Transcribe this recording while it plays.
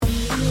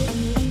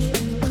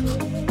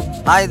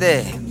Hi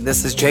there,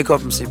 this is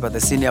Jacob Msipa,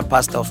 the senior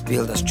pastor of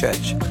Builders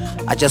Church.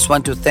 I just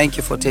want to thank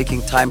you for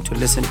taking time to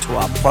listen to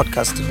our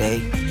podcast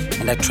today,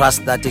 and I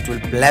trust that it will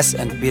bless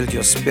and build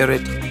your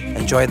spirit.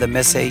 Enjoy the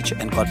message,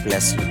 and God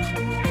bless you.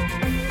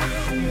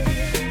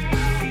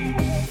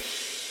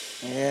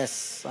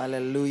 Yes,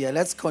 hallelujah.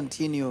 Let's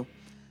continue,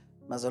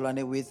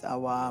 Mazalwane, with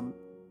our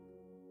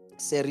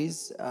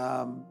series,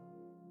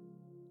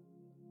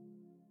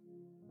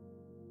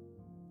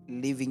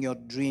 Living Your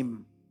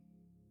Dream.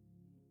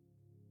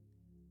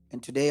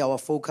 And today our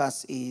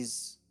focus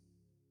is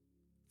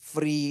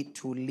free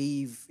to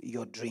live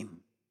your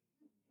dream.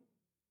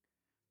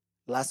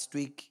 Last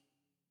week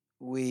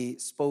we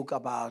spoke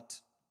about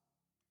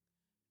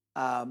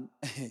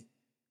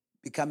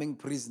becoming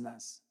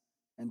prisoners,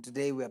 and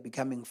today we are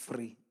becoming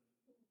free.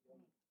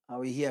 Are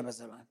we here,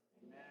 Basalan?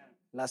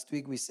 Last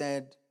week we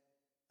said,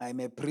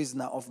 I'm a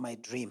prisoner of my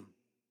dream,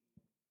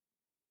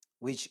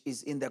 which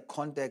is in the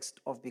context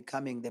of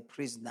becoming the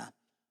prisoner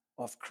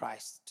of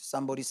Christ.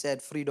 Somebody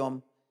said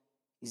freedom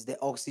is the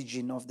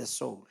oxygen of the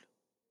soul.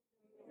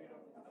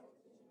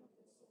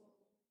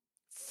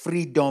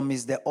 Freedom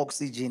is the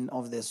oxygen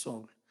of the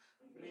soul.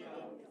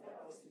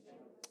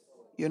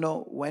 You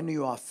know, when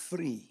you are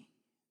free,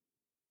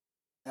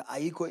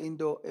 ayikho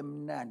into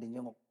emnandi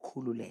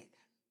njengokukhululeka.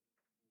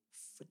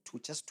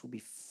 Just to be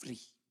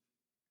free.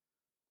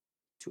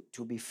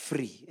 To be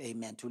free,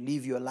 amen. To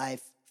live your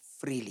life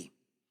freely.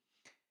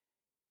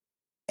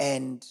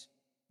 And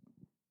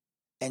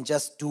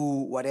just do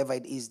whatever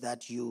it is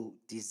that you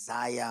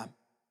desire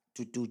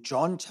to do.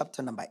 John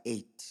chapter number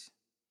 8,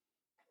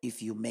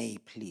 if you may,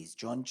 please.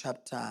 John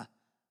chapter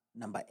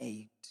number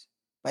 8.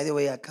 By the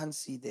way, I can't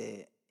see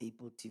the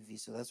Apple TV,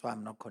 so that's why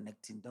I'm not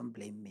connecting. Don't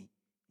blame me.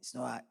 It's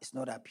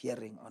not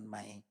appearing on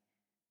my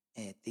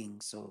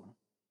thing, so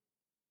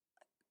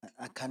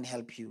I can't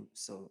help you.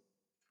 So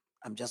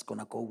I'm just going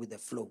to go with the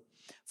flow.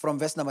 From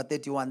verse number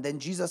 31, then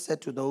Jesus said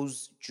to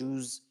those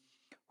Jews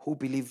who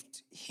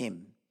believed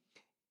him,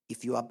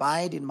 if you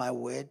abide in my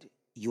word,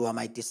 you are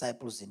my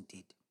disciples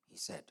indeed, he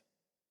said.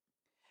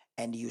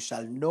 And you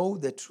shall know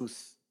the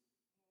truth,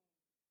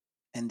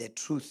 and the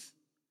truth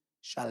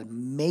shall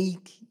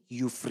make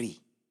you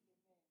free.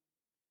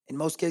 In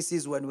most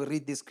cases, when we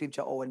read this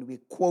scripture or when we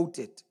quote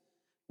it,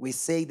 we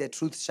say the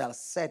truth shall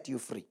set you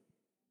free.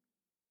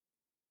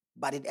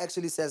 But it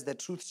actually says the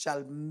truth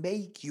shall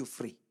make you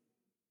free.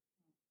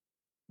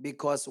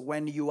 Because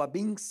when you are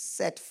being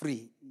set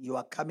free, you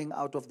are coming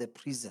out of the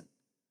prison.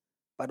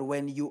 But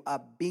when you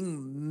are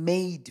being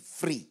made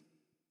free,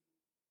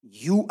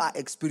 you are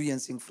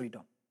experiencing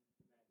freedom.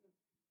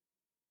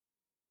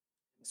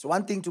 It's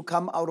one thing to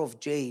come out of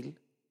jail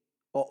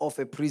or of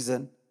a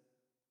prison,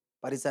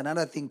 but it's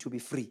another thing to be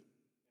free.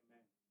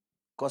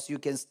 Because you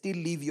can still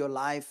live your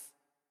life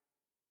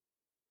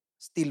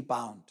still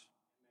bound.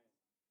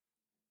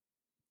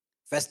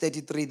 Verse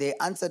 33, they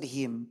answered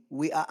him,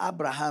 we are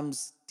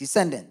Abraham's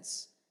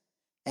descendants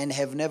and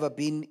have never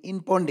been in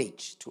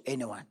bondage to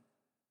anyone.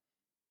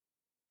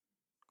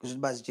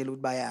 And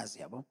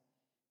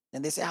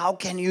they say, how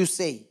can you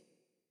say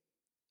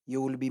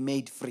you will be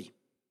made free?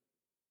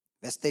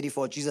 Verse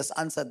 34, Jesus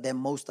answered them,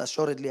 most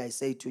assuredly I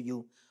say to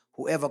you,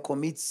 whoever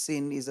commits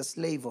sin is a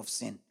slave of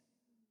sin.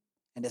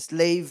 And a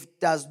slave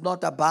does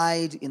not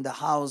abide in the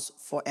house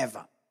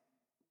forever,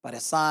 but a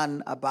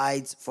son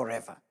abides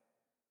forever.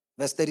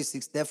 Verse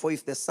 36, therefore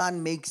if the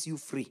Son makes you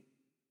free,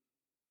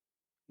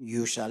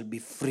 you shall be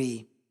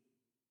free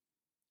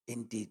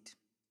indeed.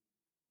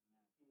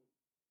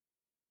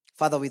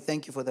 Father, we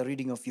thank you for the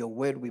reading of your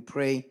word. We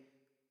pray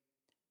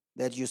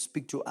that you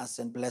speak to us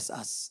and bless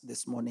us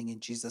this morning in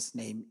Jesus'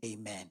 name.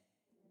 Amen.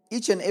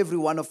 Each and every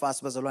one of us,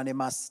 Bazalwane,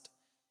 must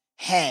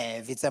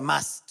have, it's a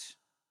must.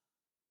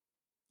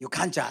 You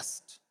can't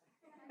just,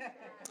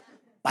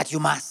 but you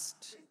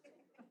must.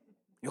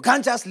 You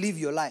can't just live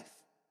your life,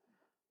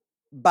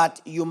 but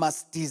you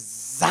must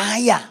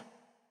desire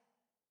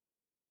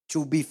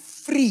to be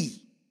free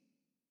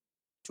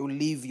to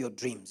live your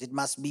dreams. It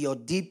must be your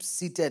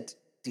deep-seated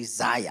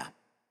desire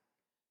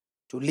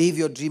to live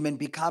your dream and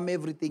become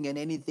everything and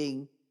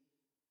anything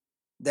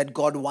that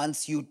God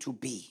wants you to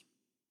be.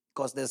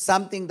 Because there's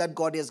something that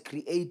God has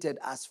created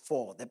us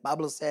for. The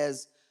Bible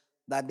says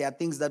that there are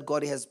things that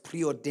God has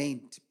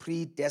preordained,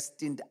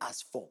 predestined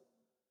us for.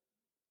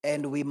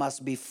 And we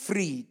must be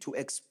free to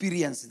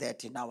experience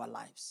that in our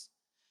lives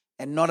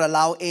and not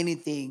allow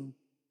anything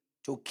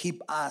to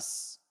keep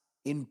us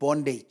in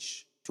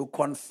bondage, to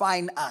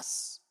confine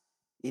us,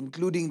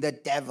 including the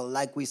devil.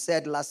 Like we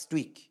said last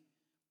week,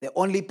 the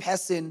only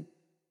person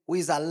who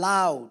is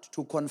allowed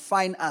to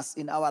confine us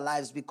in our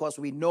lives, because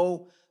we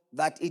know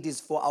that it is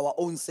for our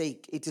own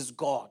sake, it is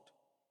God.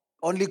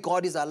 Only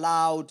God is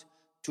allowed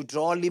to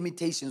draw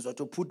limitations or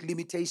to put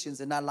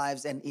limitations in our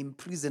lives and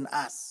imprison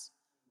us.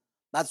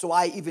 That's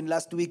why even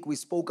last week we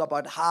spoke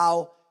about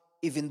how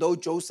even though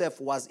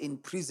Joseph was in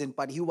prison,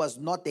 but he was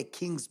not the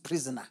king's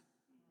prisoner,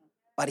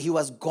 but he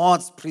was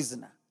God's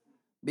prisoner.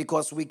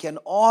 Because we can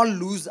all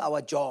lose our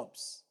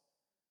jobs.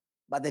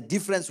 But the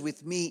difference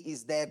with me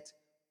is that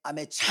I'm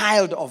a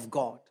child of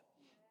God.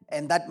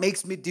 And that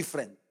makes me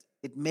different.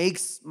 It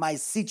makes my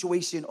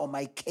situation or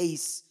my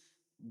case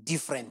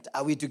different.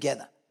 Are we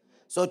together?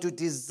 So to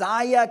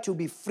desire to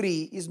be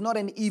free is not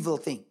an evil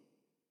thing.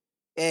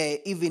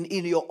 Even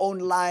in your own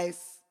life,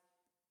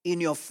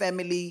 in your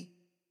family,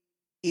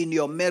 in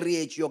your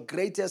marriage, your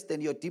greatest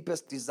and your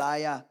deepest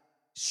desire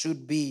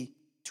should be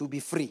to be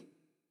free.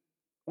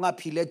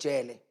 Ungaphile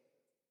ejele.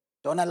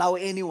 Don't allow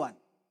anyone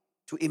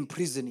to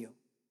imprison you.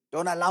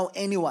 Don't allow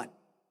anyone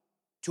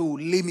to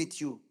limit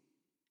you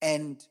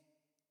and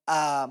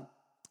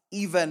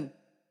even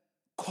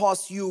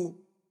cause you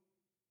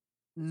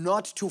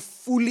not to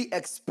fully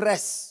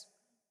express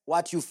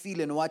what you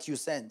feel and what you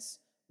sense.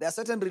 There are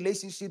certain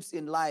relationships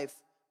in life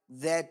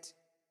that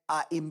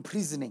are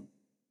imprisoning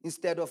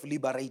instead of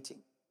liberating.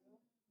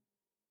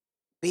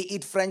 Be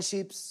it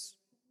friendships,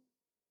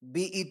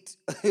 be it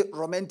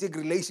romantic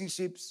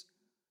relationships,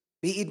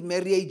 be it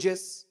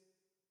marriages.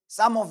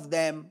 Some of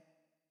them,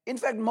 in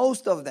fact,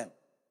 most of them,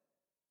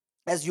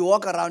 as you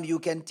walk around, you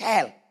can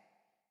tell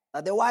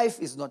that the wife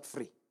is not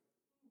free.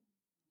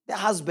 The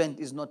husband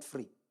is not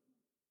free.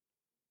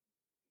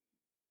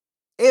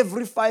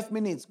 Every 5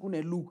 minutes,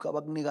 kune look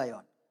abakunika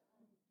yona.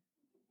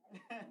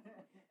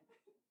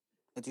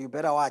 But you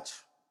better watch.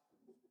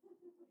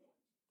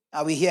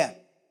 Are we here?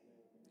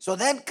 So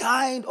that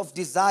kind of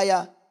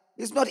desire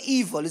is not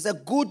evil. It's a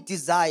good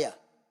desire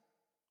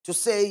to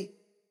say,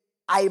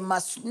 I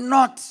must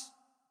not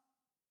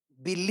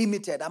be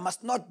limited. I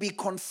must not be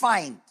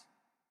confined.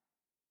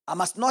 I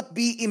must not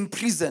be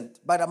imprisoned,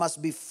 but I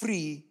must be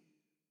free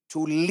to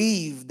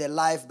live the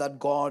life that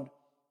God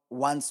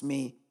wants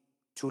me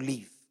to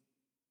live.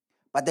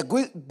 But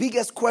the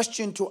biggest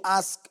question to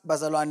ask,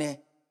 Bazalwane,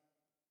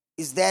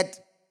 is that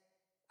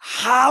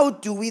how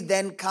do we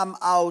then come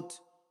out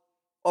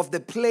of the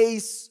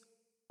place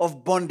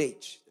of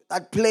bondage,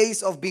 that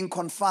place of being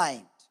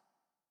confined,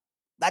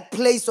 that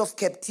place of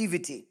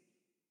captivity,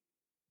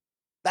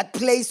 that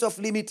place of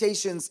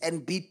limitations,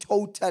 and be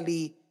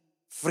totally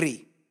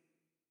free?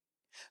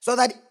 So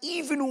that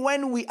even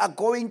when we are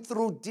going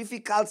through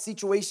difficult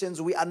situations,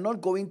 we are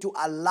not going to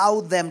allow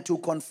them to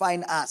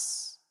confine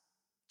us.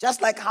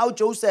 Just like how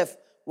Joseph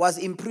was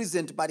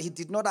imprisoned, but he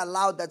did not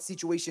allow that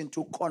situation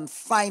to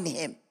confine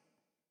him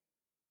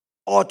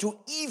or to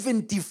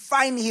even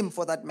define him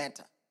for that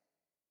matter,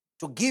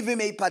 to give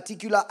him a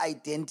particular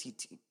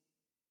identity.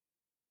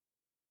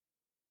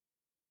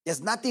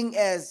 There's nothing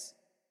as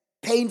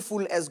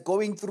painful as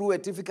going through a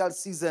difficult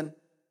season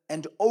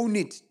and own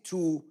it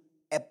to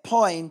a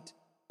point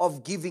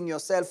of giving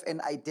yourself an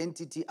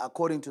identity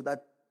according to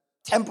that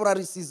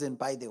temporary season,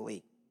 by the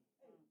way.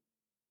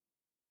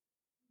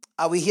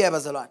 Are we here,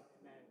 Bazalwane?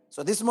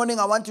 So this morning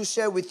I want to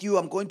share with you,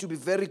 I'm going to be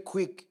very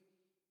quick,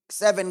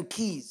 7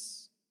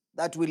 keys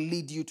that will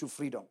lead you to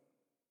freedom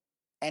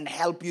and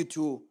help you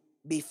to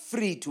be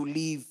free to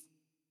live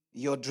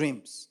your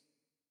dreams.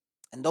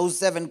 And those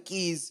 7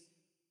 keys,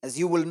 as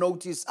you will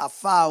notice, are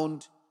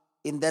found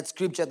in that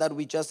scripture that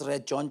we just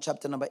read, John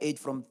chapter number 8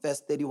 from verse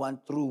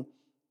 31 through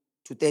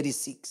to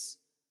 36.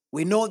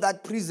 We know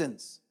that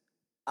prisons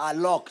are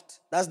locked.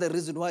 That's the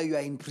reason why you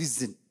are in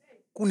prison.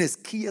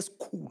 Kunesikhiye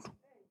esikhulu.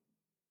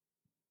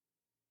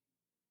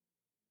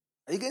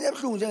 Ayike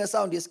ebuhlungu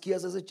njengesound yesikhiya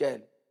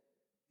sesejele.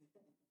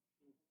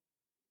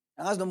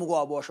 Angazi noma uke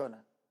waboshwa na.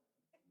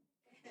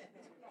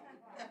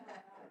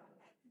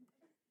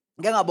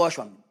 Ngeke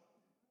ngaboshwa mina.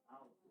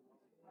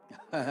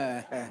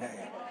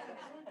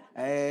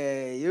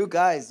 Hey, you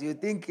guys, you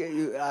think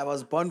I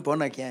was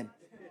born again.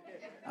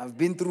 I've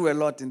been through a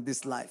lot in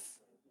this life.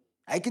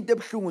 Ayike into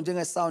ebuhlungu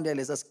njengesound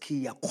yalesa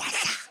sikhiya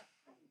khwahla.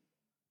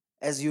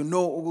 As you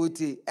know,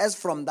 ukuthi, as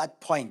from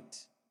that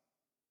point,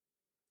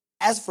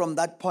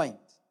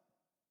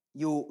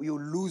 you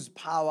lose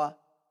power,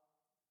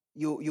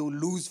 you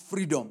lose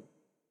freedom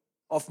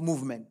of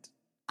movement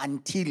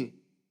until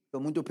the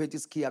muntu ophethe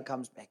isikhiya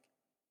comes back.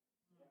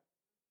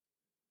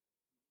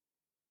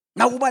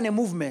 Now kuba ne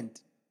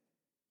movement,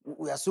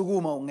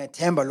 uyasukuma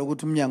ngethemba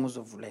lokuthi umnyango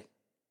uzovuleka.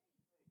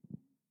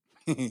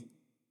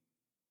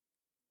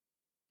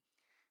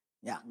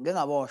 Yeah, ngeke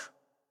ngaboshwa.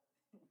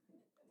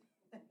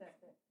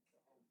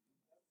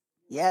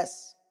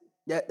 Yes,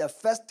 the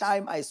first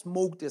time I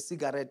smoked a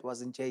cigarette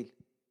was in jail.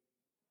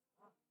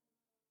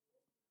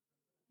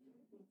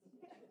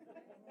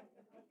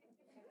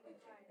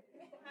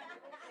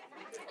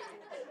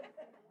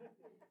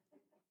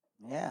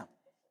 Yeah.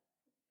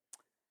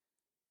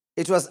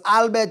 It was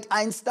Albert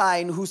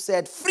Einstein who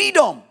said,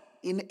 freedom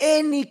in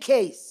any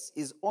case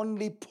is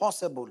only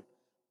possible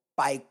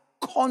by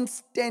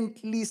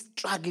constantly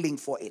struggling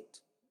for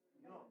it.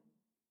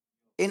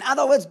 In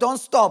other words, don't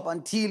stop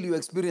until you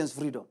experience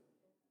freedom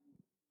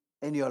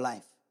in your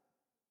life.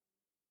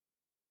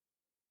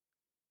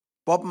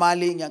 Bob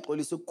Marley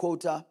ngiyaxolisa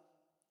ukuquota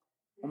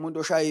umuntu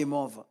oshaya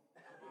imova.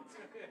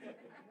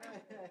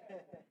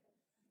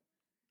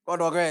 But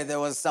okay, there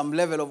was some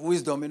level of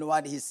wisdom in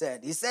what he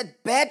said. He said,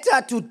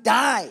 better to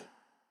die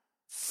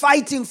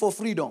fighting for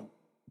freedom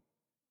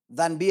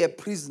than be a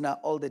prisoner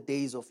all the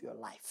days of your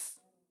life.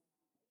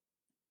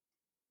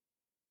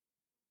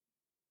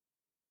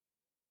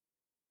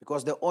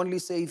 Because the only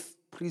safe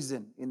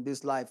prison in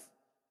this life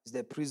is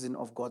the prison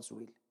of God's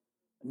will.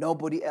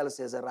 Nobody else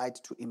has a right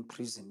to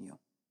imprison you.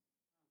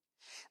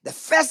 The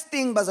first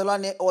thing,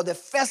 Bazalwane, or the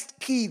first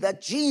key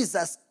that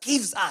Jesus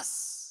gives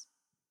us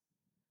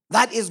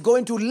that is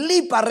going to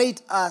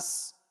liberate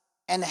us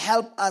and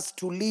help us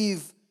to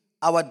live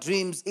our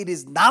dreams, it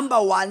is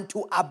number one,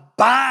 to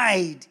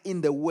abide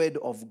in the Word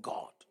of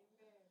God.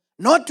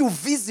 Not to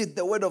visit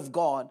the Word of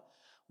God,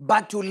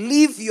 but to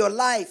live your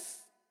life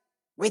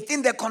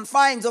within the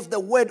confines of the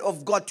Word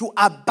of God, to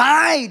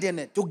abide in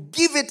it, to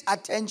give it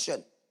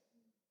attention.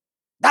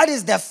 That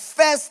is the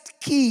first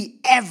key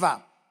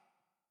ever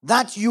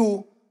that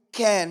you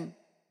can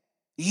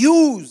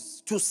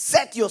use to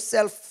set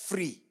yourself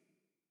free.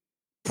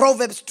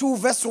 Proverbs 2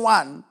 verse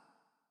 1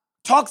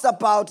 talks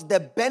about the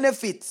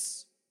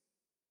benefits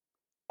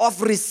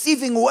of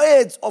receiving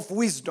words of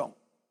wisdom.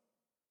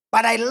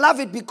 But I love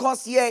it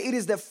because here it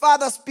is the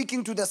Father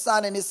speaking to the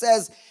Son, and he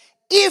says,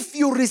 if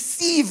you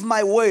receive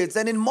my words,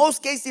 and in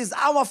most cases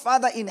our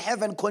Father in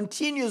heaven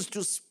continues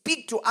to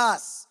speak to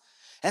us.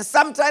 And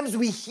sometimes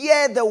we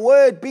hear the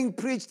word being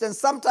preached, and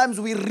sometimes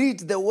we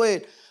read the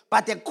word.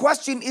 But the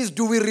question is,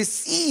 do we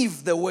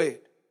receive the word?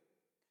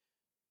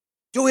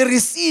 Do we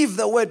receive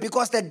the word?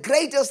 Because the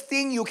greatest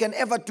thing you can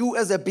ever do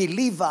as a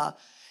believer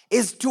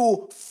is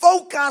to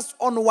focus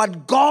on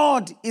what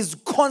God is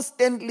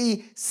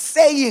constantly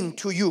saying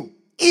to you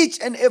each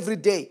and every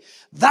day.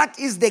 That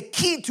is the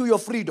key to your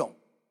freedom.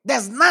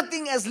 There's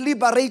nothing as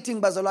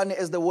liberating, Bazalwane,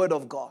 as the word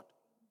of God.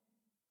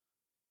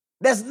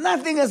 There's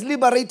nothing as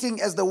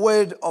liberating as the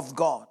word of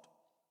God.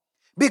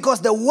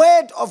 Because the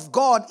word of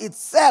God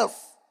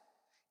itself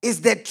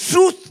is the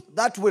truth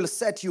that will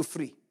set you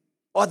free,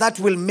 or that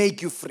will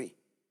make you free.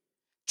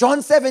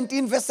 John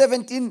 17 verse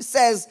 17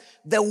 says,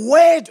 the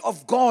word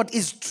of God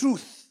is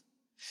truth.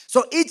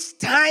 So each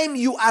time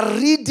you are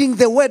reading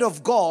the word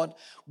of God,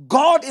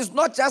 God is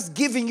not just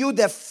giving you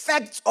the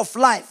facts of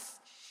life,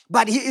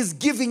 but he is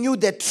giving you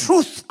the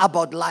truth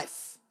about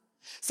life.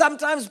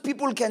 Sometimes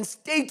people can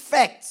state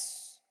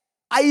facts.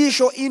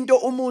 Ayisho into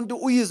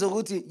umuntu uyizwe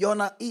ukuthi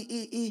yona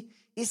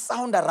it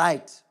sound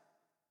right.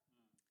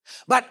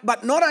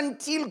 But not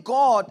until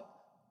God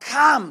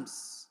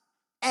comes.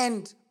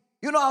 And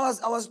you know,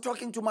 I was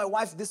talking to my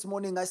wife this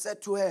morning. I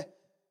said to her,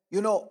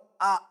 you know,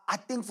 I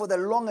think for the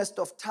longest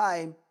of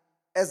time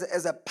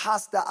as a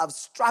pastor, I've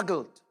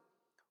struggled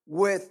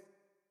with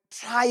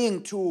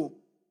trying to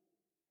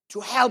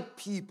help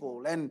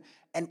people and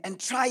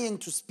trying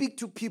to speak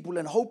to people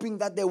and hoping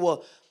that they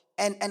will,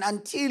 and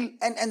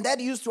that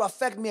used to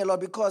affect me a lot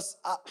because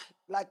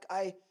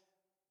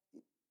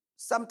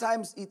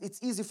sometimes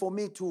it's easy for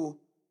me to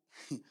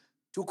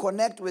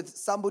connect with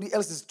somebody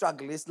else's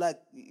struggle. It's like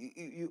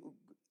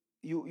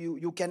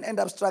you can end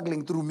up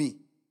struggling through me.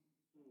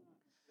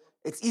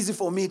 It's easy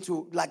for me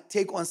to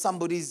take on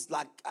somebody's,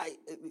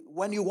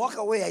 when you walk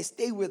away, I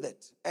stay with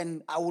it.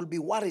 And I will be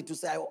worried to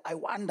say, I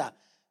wonder,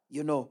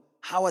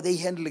 how are they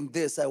handling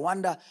this? I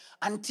wonder.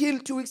 Until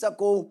 2 weeks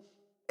ago,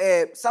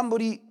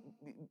 somebody,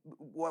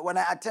 when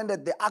I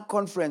attended the ARC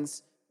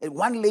conference,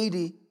 one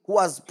lady who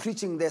was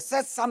preaching there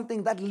said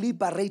something that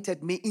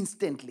liberated me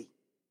instantly.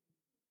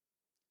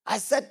 I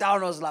sat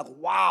down, I was like,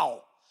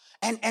 wow.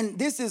 And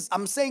this is,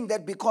 I'm saying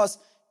that because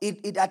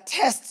it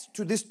attests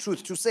to this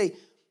truth, to say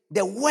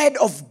the word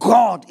of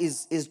God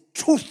is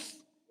truth.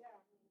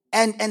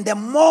 And the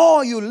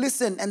more you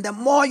listen and the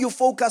more you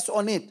focus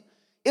on it,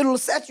 it will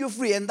set you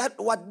free. And that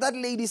what that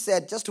lady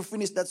said, just to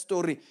finish that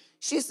story,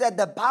 she said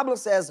the Bible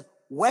says,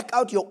 work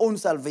out your own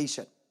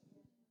salvation.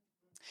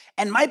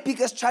 And my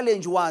biggest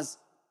challenge was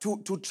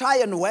to try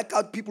and work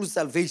out people's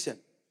salvation.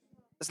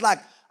 It's like,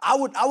 I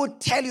would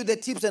tell you the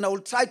tips and I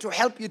would try to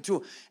help you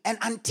to. And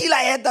until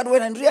I heard that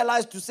word and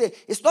realized to say,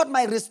 it's not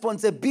my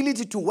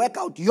responsibility to work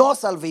out your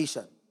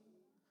salvation.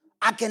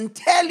 I can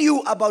tell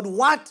you about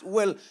what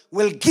will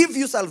give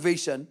you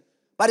salvation,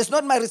 but it's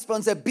not my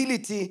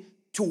responsibility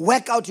to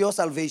work out your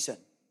salvation.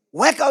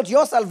 Work out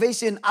your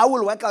salvation, I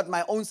will work out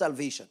my own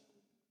salvation.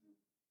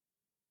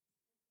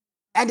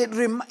 And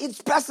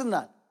it's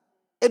personal.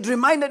 It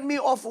reminded me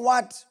of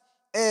what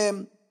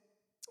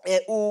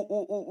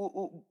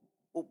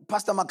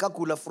Pastor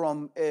Makakula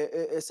from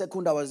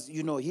Secunda was,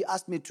 he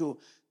asked me to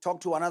talk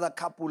to another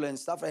couple and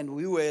stuff, and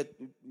we were,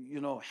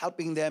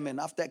 helping them. And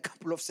after a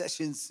couple of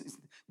sessions,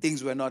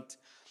 things were not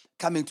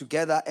coming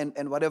together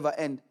and whatever.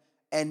 And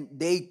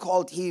they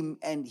called him,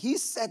 and he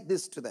said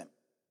this to them.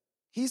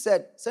 He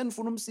said, "Send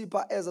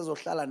funumsipa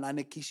ezazohlala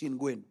nane kishin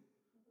gwen."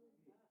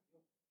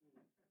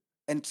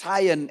 And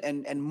try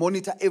and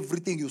monitor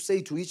everything you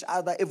say to each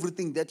other,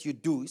 everything that you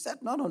do. He said,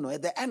 no.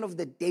 At the end of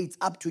the day, it's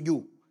up to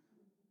you.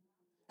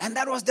 And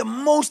that was the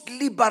most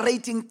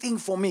liberating thing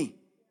for me.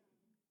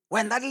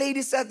 When that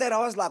lady said that, I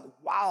was like,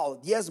 wow,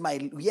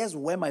 here's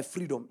where my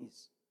freedom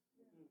is.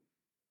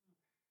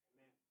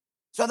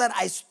 So that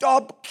I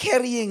stop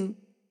carrying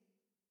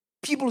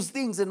people's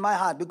things in my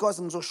heart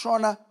because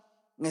ngizoshona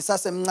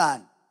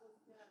ngisasemncane.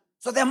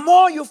 So the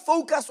more you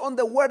focus on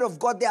the word of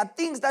God, there are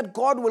things that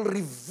God will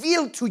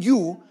reveal to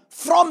you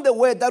from the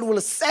word that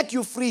will set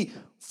you free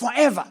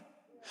forever.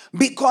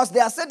 Because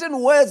there are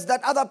certain words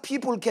that other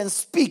people can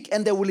speak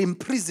and they will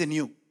imprison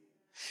you.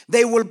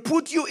 They will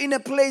put you in a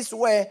place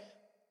where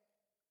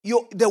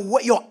your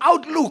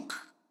outlook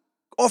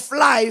of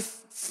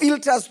life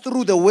filters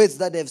through the words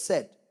that they've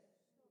said.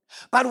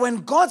 But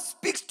when God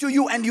speaks to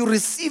you and you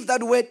receive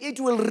that word, it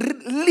will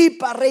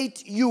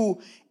liberate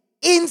you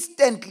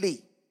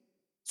instantly.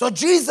 So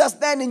Jesus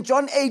then in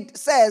John 8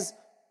 says,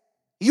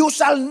 you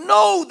shall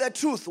know the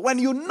truth. When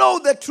you know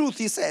the truth,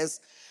 he says,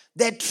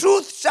 the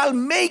truth shall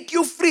make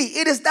you free.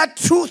 It is that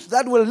truth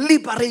that will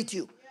liberate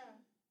you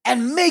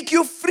and make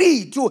you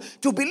free to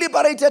be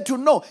liberated, to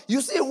know. You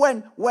see,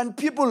 when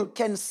people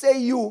can say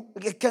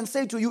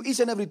to you each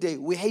and every day,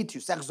 we hate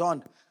you,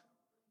 Saxon,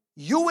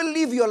 you will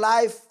live your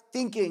life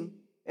thinking,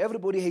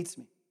 everybody hates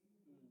me.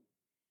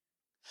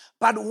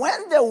 But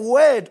when the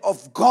word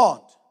of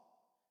God,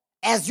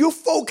 as you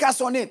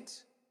focus on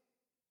it,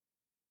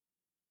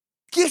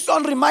 keeps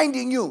on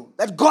reminding you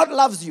that God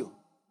loves you,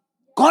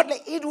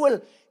 it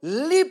will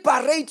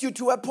liberate you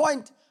to a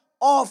point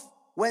of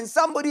when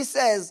somebody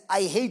says,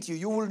 I hate you,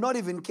 you will not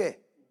even care.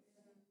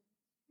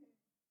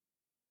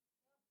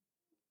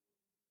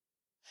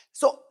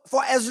 So,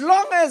 for as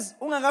long as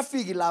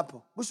ungakafiki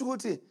lapho, kusho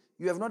ukuthi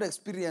you have not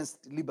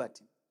experienced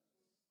liberty.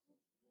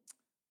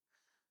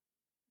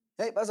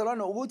 Hey,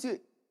 bazalwane ukuthi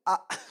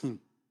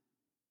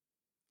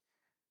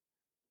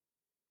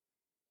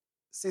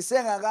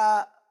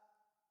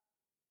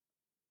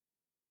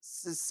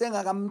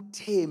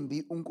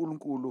sisengakamthembi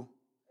uNkulunkulu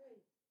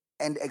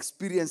and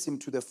experience him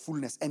to the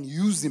fullness and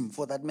use him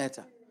for that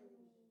matter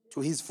to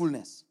his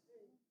fullness.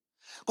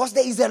 Because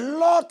there is a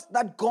lot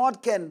that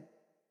God can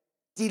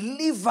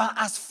deliver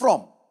us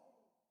from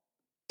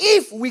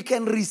if we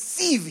can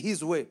receive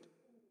his word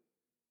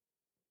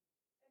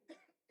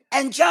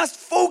and just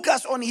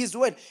focus on his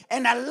word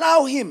and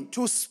allow him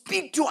to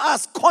speak to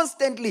us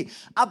constantly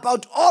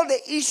about all the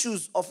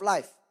issues of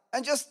life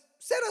and just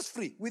set us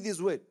free with his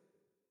word.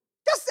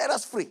 Just set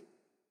us free.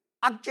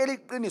 Actually,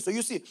 so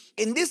you see,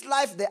 in this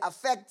life, there are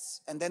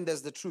facts and then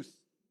there's the truth.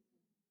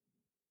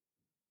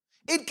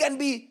 It can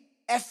be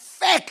a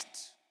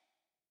fact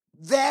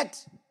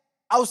that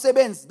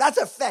awusebenzi, that's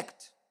a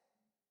fact.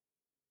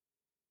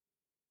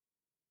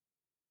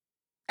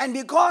 And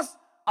because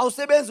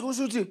awusebenzi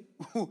kusho ukuthi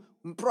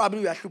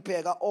probably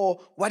uyahlupheka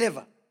or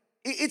whatever.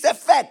 It's a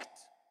fact.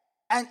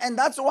 And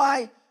that's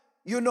why,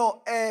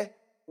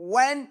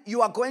 when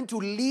you are going to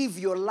live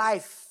your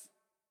life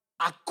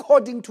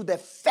according to the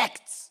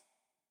facts,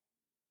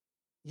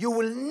 you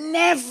will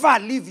never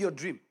live your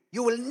dream.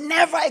 You will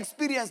never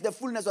experience the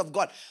fullness of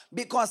God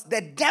because the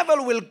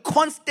devil will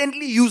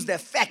constantly use the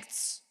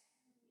facts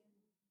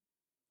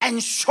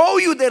and show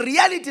you the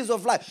realities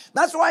of life.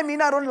 That's why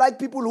I don't like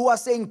people who are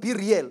saying be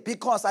real,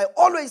 because I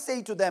always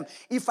say to them,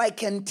 if I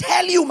can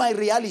tell you my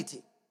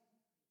reality,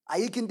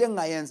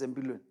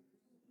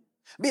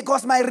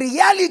 because my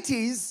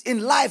realities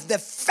in life, the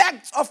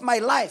facts of my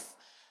life,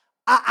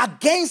 are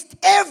against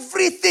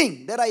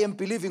everything that I am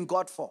believing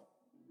God for.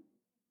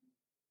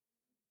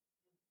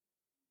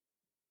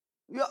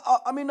 Yeah,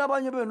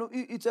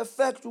 it's a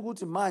fact to go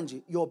to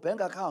manje, your bank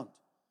account.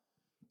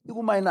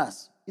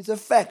 Minus. It's a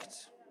fact.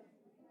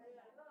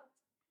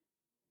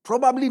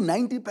 Probably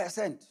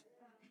 90%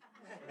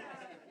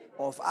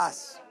 of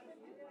us.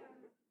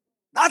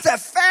 That's a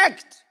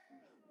fact.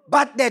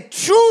 But the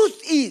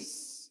truth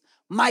is,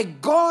 my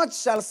God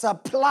shall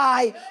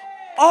supply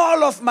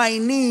all of my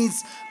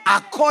needs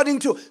according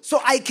to. So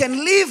I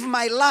can live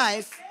my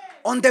life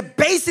on the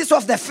basis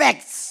of the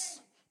facts.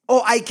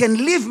 Or I can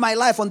live my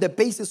life on the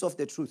basis of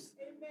the truth.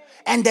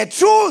 And the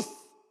truth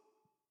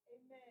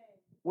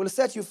will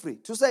set you free.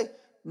 To say,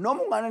 no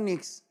more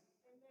nix.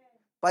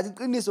 But it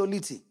is only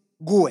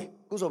go.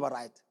 Who's over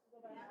right?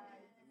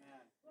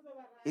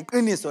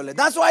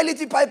 That's why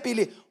little pipe,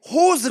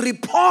 whose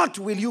report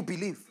will you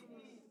believe?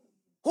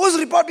 Whose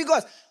report?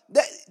 Because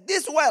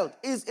this world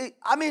is,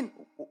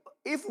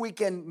 if we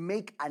can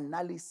make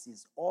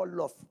analysis,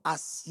 all of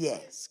us,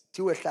 yes,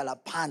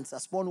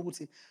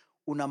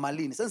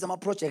 unamalini senze ama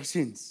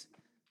projections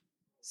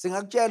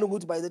singakutshela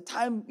ukuthi by the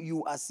time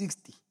you are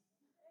 60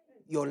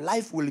 your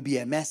life will be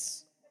a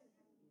mess,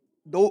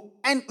 though,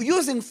 and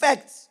using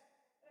facts,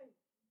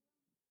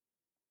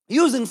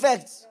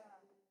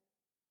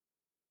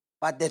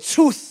 but the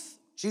truth,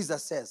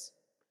 Jesus says,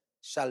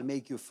 shall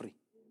make you free.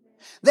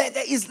 There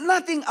is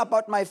nothing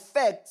about my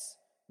facts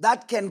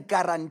that can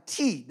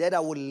guarantee that I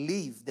will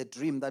live the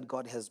dream that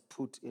God has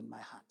put in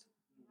my heart.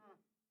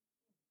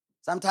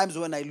 Sometimes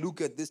when I look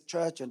at this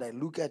church and I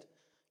look at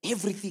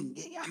everything,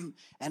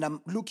 and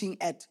I'm looking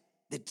at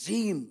the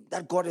dream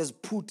that God has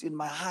put in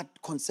my heart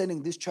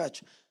concerning this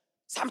church,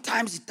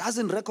 sometimes it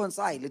doesn't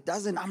reconcile. It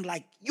doesn't. I'm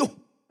like, yo,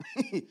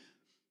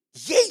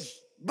 yay,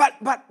 But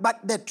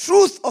the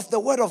truth of the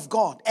word of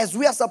God, as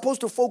we are supposed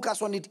to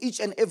focus on it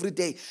each and every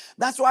day.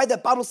 That's why the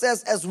Bible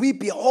says, as we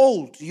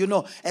behold,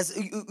 as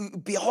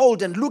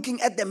behold and looking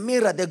at the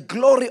mirror, the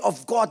glory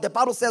of God, the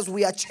Bible says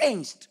we are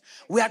changed.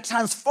 We are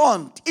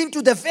transformed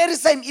into the very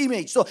same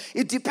image. So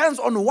it depends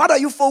on what are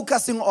you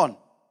focusing on.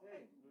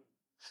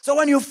 So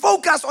when you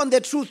focus on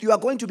the truth, you are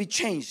going to be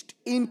changed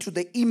into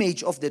the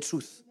image of the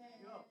truth.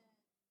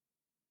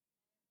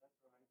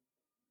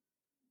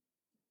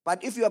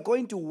 But if you are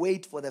going to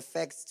wait for the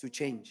facts to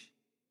change,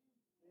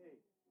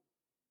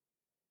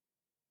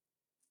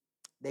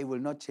 they will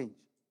not change.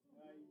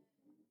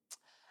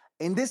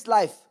 In this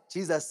life,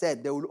 Jesus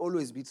said, there will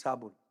always be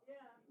trouble.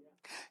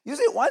 You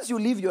see, once you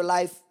live your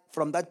life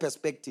from that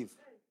perspective,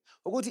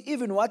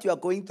 even what you are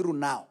going through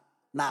now,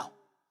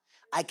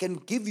 I can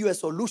give you a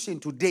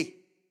solution today.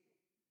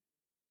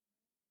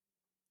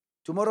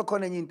 Tomorrow,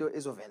 into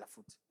izovela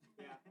futhi.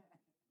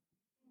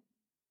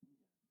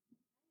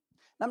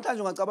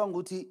 Namhlanje ungacabanga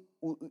ukuthi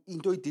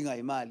into idinga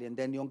imali and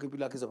then yonke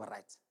impilo yakho izoba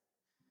right.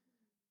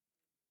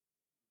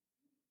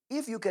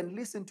 If you can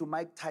listen to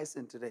Mike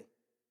Tyson today,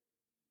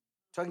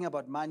 talking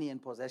about money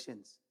and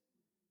possessions,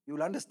 you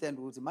will understand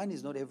that money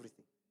is not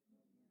everything.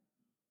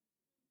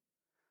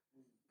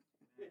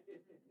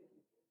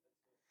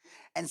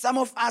 And some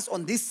of us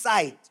on this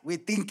side, we're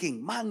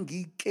thinking,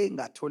 mangi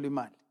kenga tholi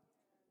mali.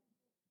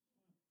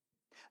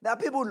 There are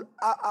people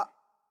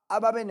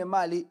ababe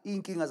nemali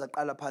inkinga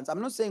zaqala phansi.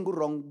 I'm not saying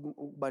wrong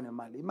ukuba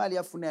nemali. Imali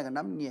iyafuneka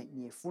nami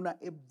ngiyefuna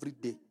every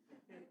day.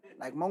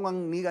 Like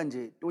manganginika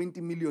nje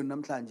 20 million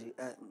namhlanje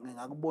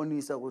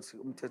ngakubonisa ukuthi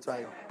umthetho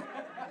wayo.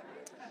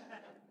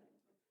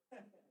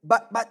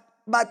 But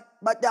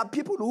there are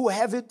people who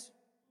have it,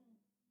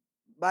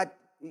 but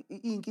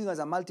inkinga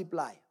za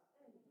multiply.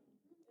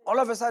 All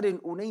of a sudden,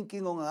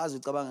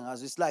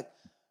 it's like,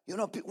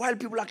 while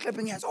people are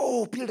clapping hands,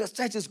 oh, Pilder's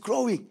church is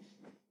growing.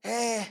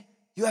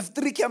 You have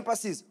 3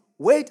 campuses.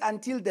 Wait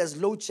until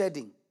there's load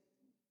shedding.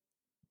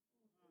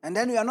 And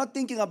then we are not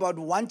thinking about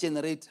 1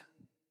 generator.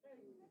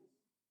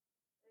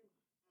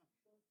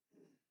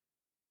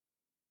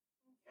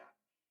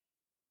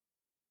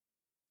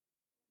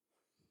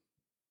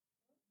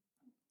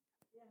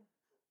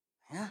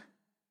 Yeah.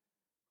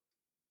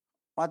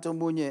 Wathi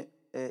omunye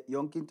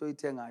yonke into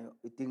oyithengayo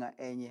idinga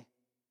enye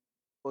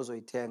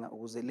ozoyithenga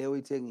ukuze leyo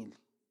oyithengile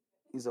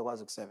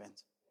izokwazi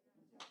ukusebenza.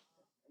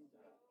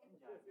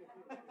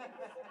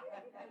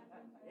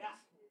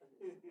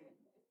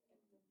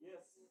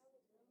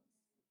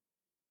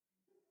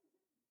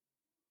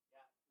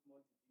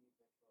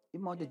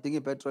 Imoto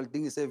idinga petrol,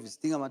 idinga service,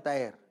 idinga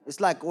amatayere. It's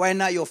like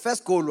when your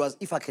first goal was,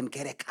 if I can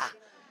get a car.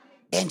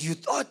 And you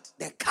thought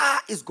the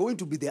car is going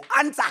to be the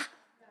answer.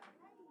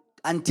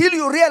 Until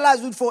you realize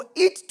that for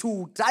it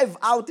to drive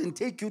out and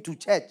take you to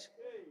church,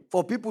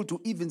 for people to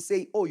even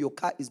say, oh, your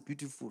car is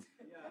beautiful.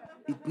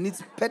 It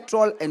needs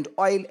petrol and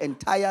oil and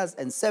tires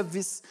and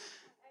service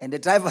and a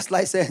driver's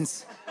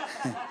license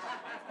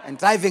and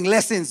driving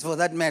lessons for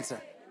that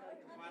matter.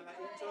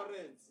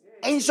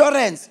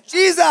 Insurance.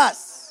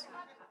 Jesus.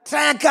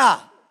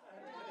 Tracker.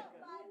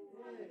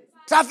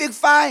 Traffic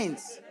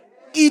fines.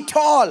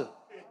 E-toll.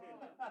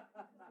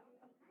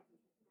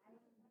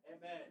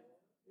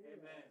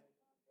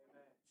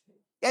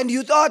 And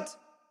you thought,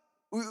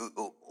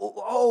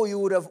 oh, you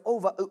would have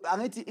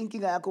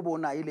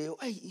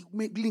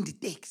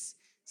takes.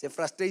 It's a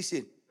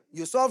frustration.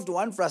 You solved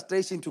one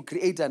frustration to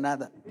create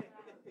another.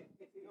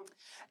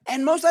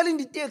 And most of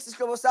the takes is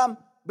some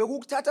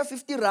bekukuthatha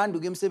 50 rand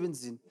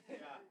ukemsebenzini.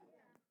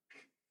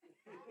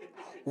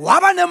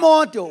 Waba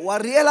nemoto wa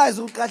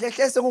realize ukuthi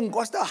kahle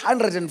kungosta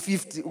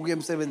 150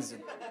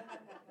 ukemsebenzini.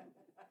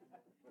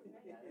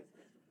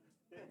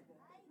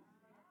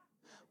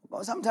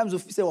 Sometimes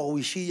ufise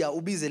wawishiya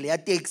ubize leya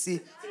taxi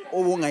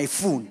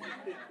obungayifuni.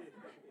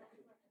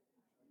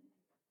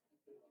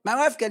 My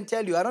wife can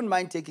tell you, I don't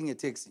mind taking a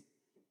taxi.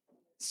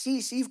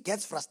 She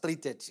gets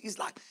frustrated. She's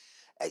like,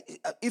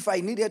 if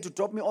I need her to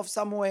drop me off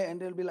somewhere, and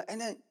they'll be like,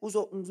 and then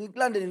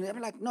London, I'm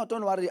like, no,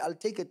 don't worry, I'll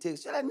take a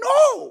taxi. She's like,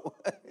 no,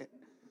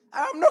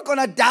 I'm not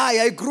gonna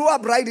die. I grew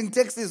up riding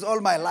taxis all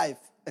my life.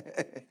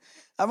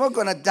 I'm not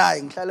gonna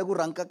die. Ngihlale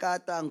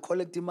kuRankakata,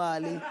 ngicollect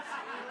imali.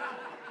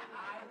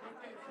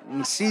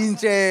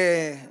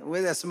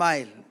 With a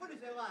smile.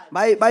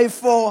 Buy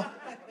 4,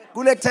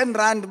 kule 10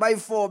 rand, buy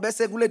 4,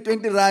 bese kule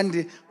 20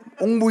 rand,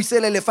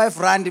 ungibuyisele le 5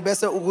 rand,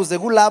 bese ukuze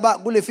kulaba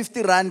kule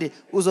 50 rand,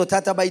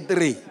 uzothatha by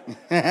 3.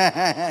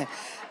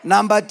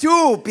 Number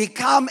 2,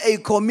 become a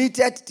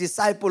committed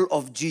disciple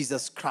of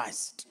Jesus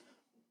Christ.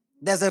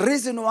 There's a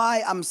reason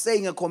why I'm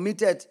saying a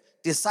committed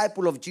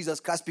disciple of Jesus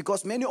Christ,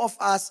 because many of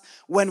us,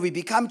 when we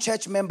become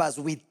church members,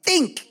 we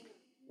think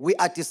we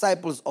are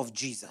disciples of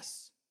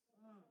Jesus.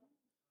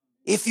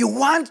 If you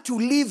want to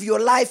live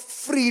your life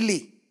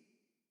freely,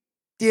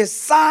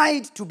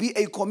 decide to be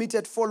a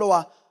committed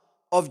follower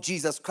of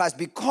Jesus Christ,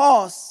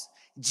 because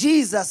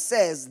Jesus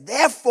says,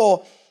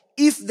 therefore,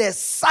 if the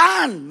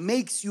Son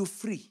makes you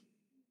free,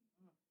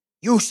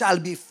 you shall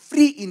be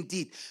free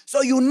indeed.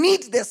 So you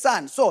need the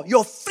Son. So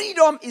your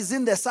freedom is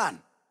in the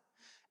Son.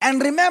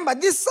 And remember,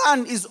 this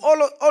Son is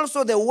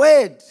also the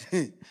Word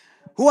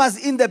who was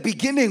in the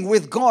beginning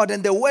with God,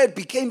 and the Word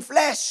became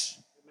flesh.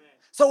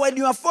 So when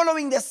you are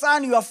following the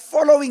Son, you are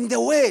following the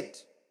Word.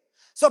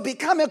 So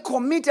become a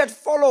committed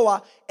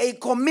follower, a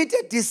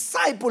committed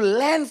disciple.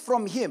 Learn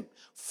from Him.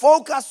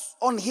 Focus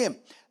on Him.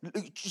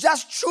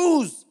 Just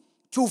choose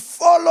to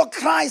follow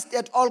Christ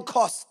at all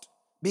cost.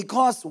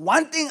 Because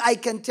one thing I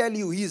can tell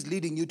you, He is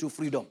leading you to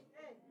freedom.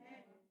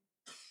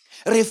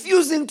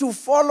 Refusing to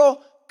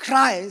follow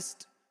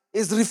Christ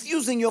is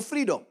refusing your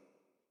freedom.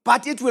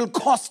 But it will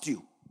cost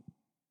you.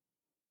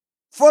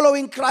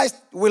 Following Christ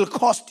will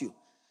cost you.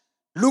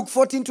 Luke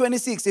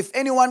 14:26, if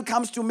anyone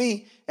comes to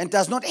me and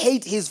does not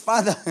hate his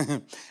father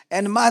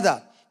and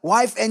mother,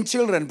 wife and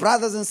children,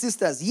 brothers and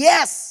sisters,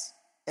 yes,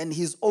 and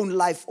his own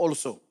life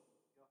also,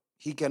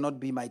 he cannot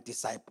be my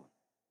disciple.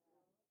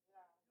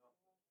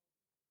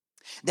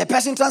 The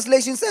Passion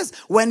Translation says,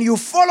 when you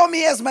follow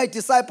me as my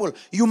disciple,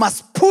 you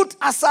must put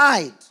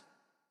aside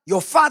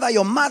your father,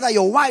 your mother,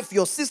 your wife,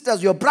 your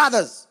sisters, your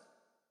brothers.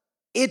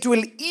 It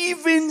will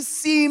even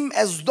seem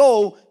as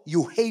though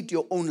you hate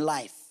your own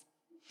life.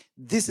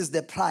 This is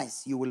the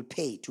price you will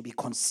pay to be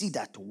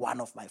considered one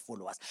of my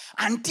followers.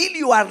 Until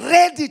you are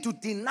ready to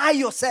deny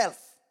yourself.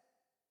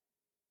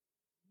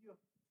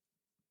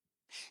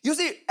 You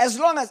see, as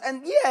long as,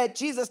 and yeah,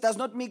 Jesus does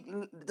not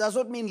mean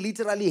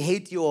literally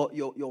hate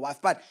your wife,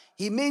 but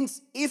he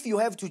means if you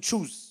have to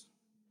choose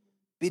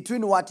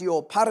between what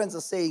your parents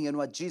are saying and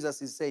what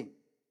Jesus is saying.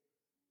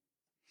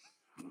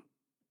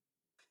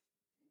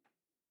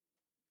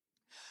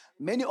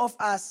 Many of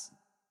us,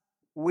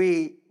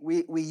 we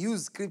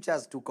use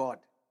scriptures to God.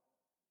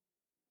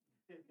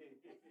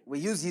 We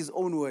use his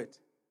own word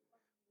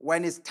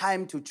when it's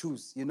time to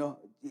choose, you know.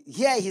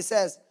 Here he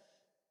says,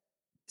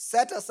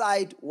 set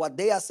aside what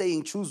they are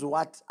saying, choose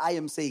what I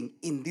am saying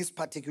in this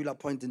particular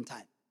point in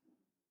time.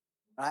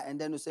 Right? And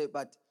then you say,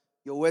 but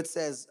your word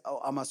says, oh,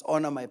 I must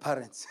honor my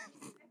parents.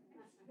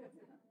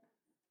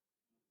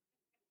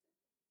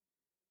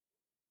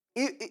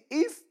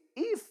 If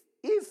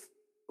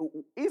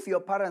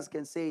your parents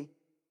can say,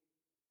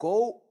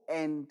 go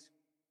and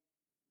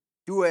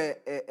do a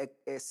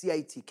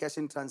CIT, cash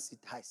in transit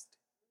heist,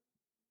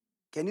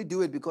 can you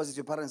do it because it's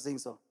your parents saying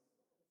so?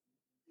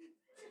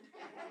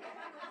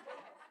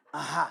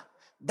 Aha.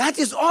 That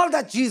is all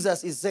that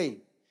Jesus is saying.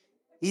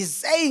 He's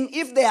saying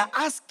if they are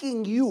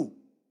asking you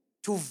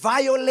to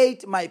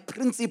violate my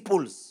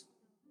principles,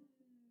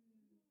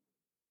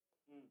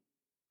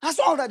 that's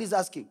all that he's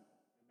asking.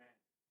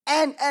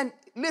 And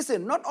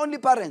listen, not only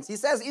parents, he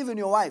says even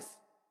your wife.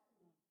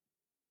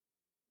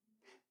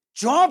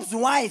 Job's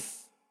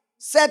wife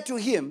said to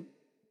him,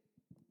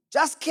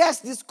 just curse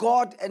this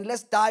God and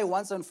let's die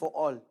once and for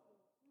all.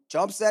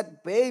 Job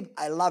said, babe,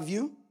 I love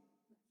you.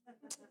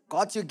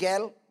 Got you,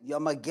 girl. You're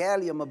my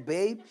girl, you're my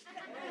babe.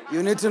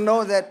 You need to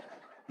know that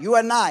you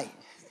and I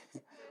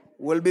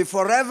will be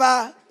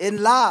forever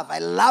in love. I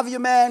love you,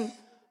 man.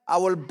 I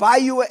will buy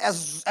you,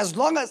 as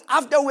long as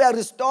after we are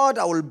restored,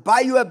 I will buy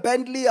you a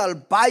Bentley, I'll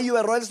buy you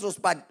a Rolls Royce.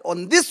 But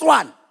on this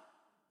one,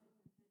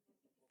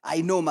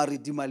 I know my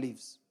Redeemer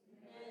lives.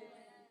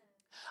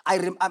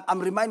 I'm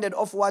reminded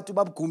of what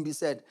Ubab Gumbi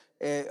said.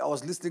 I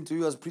was listening to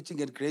you, I was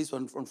preaching at Grace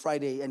on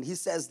Friday, and he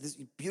says this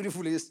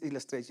beautiful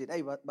illustration.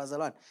 Hey,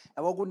 Bazalwan,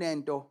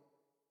 awakunento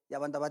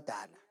yabantu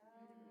abadala.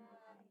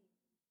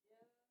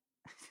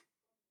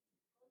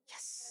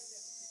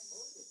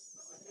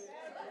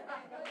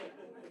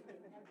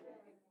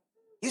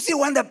 You see,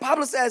 when the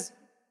Bible says,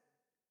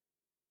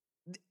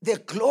 the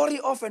glory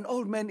of an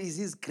old man is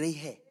his gray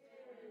hair.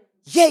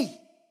 Yay!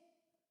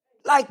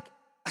 Like,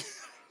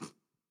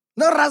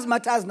 no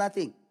razzmatazz,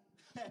 nothing.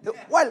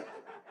 Well,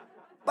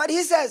 but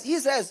he says,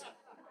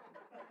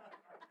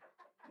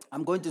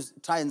 I'm going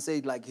to try and say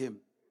it like him.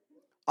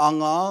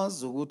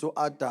 Angazi ukuthi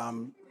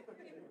Adam.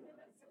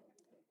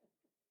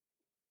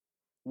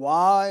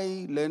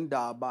 Why le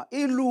ndaba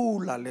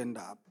ilula le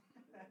ndaba.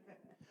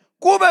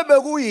 Kube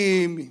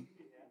bekuyimi.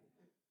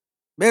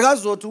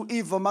 Bekazothi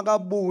uEva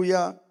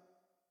makabuya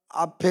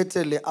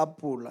aphethe le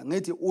apula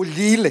ngithi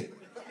udlile.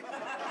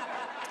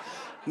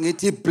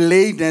 Ngithi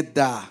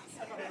Blaneda.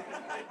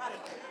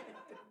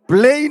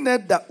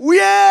 Blaneda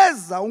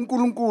uyeza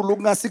uNkulunkulu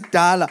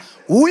kungasikudala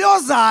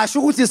uyozasho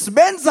ukuthi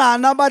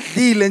sibenzana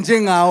abadlile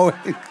njengawe.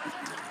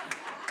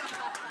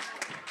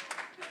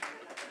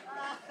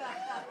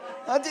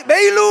 Athi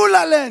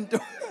beyilula lento.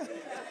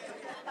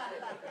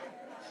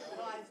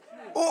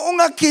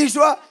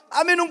 Ungakhishwa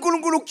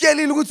uNkulunkulu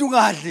ukutyelile ukuthi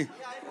ungadli.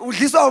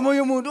 Udliswa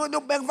umoya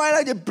umuntu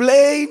bekufanele nje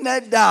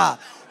Blaneda.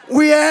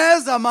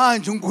 Uyeza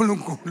manje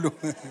uNkulunkulu.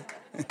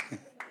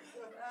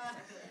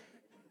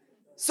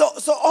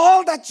 So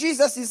all that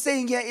Jesus is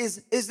saying here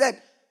is that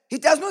he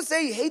does not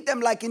say hate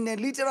them like in a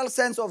literal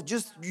sense of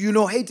just,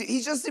 hate.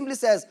 He just simply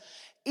says,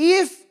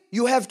 if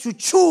you have to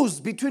choose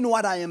between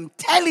what I am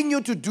telling you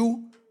to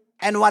do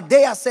and what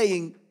they are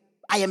saying,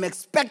 I am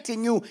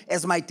expecting you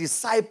as my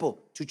disciple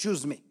to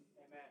choose me.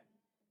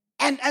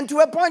 And to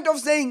a point of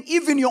saying,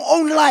 if in your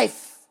own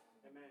life,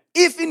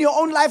 if in your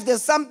own life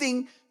there's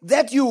something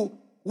that you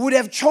would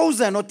have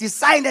chosen or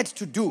decided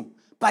to do,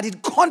 but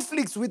it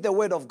conflicts with the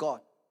word of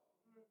God.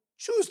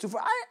 Choose to.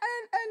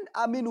 And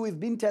I mean, we've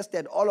been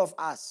tested, all of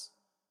us.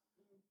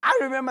 I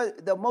remember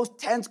the most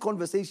tense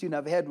conversation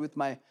I've had with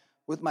my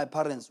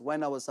parents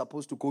when I was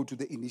supposed to go to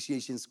the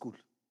initiation school.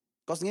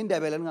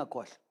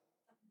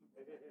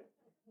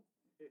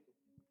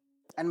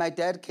 And my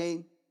dad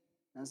came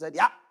and said,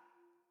 yeah,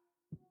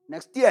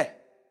 next year.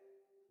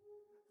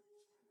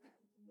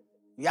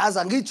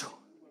 Yaza ngitsho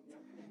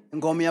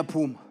ingoma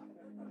iyaphuma.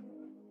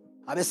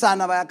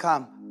 Abesana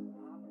bayakhamba.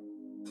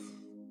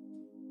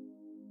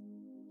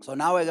 So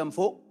nawe ke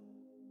mfo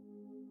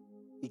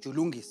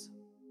ijulungisa.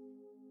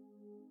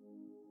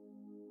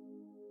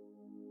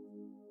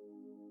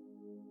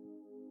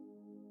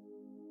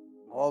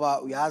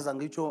 Ngoba uyaza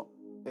ngitsho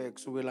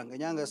kusukela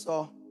ngenyanga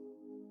so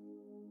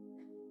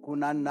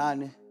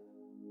kunani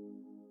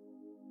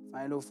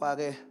fanele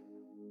ufake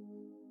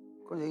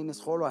konje yini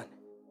isiholwane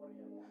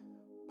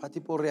phathi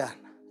iporiana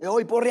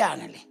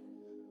iporiana le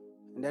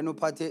and then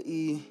uphathe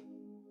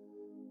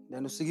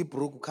then usika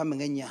ibrook ukhambe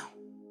ngenyawo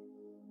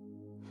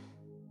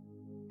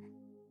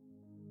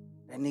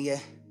then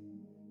ke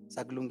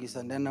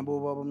sakulungisa then nabo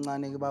baba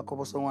omncane ke bakho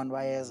bosongwane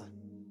bayeza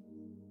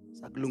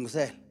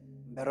sakulungisela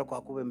mbere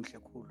kwakho ube mhle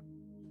khulu.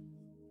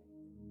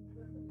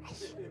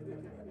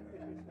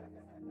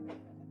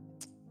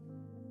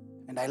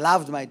 And I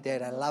loved my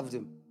dad. I loved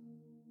him.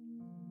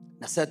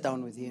 And I sat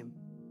down with him.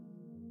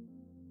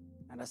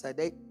 And I said,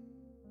 hey,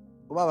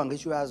 ubaba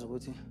ngisho uyazi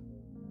ukuthi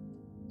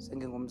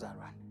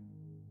sengingumzalwane.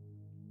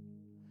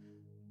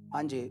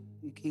 Manje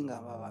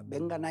ikinga baba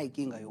benganayo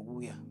ikinga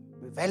yokuya.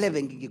 Vele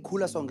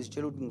bengikhula so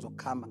ngisitshela ukuthi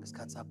ngizokukhamba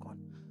ngesikhathi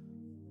sakhona.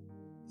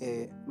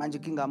 Manje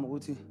ikinga ami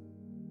ukuthi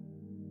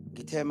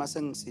ngithe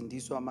mase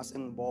ngisindiswa mase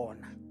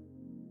ngibona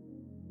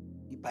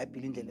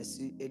iBhayibheli indlela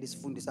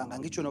elisifundisa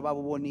ngangitsho nobaba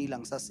ubonile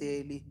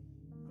ngisaseli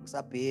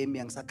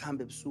ngisabhemi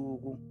ngisakhamba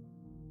ebusuku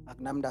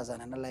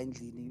akunamndazana nala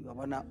endlini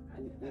yabona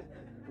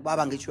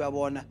ubaba ngitsho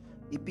uyabona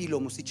impilo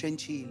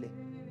musichenchile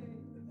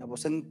yabo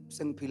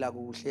sengiphila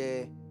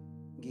kuhle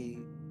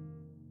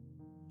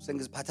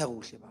sengiziphatha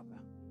kuhle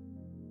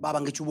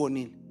baba ngitsho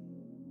ubonile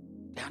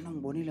yana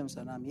ngibonile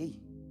msanami hey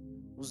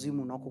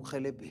uzimu nokho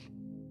kuhelebhile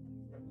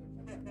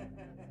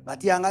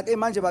bathi yangathi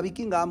manje baba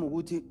ikinga ami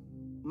ukuthi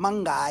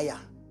mangaya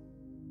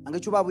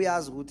angitsho baba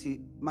uyazi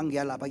ukuthi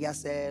mangiya lapha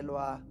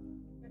kuyaselwa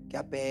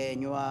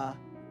kuyabhenywa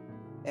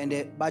and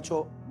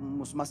batsho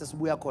mase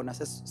sibuya khona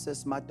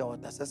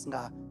sesimadoda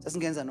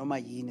sesingenza noma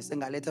yini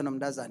sengaletha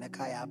nomntazana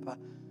ekhaya apha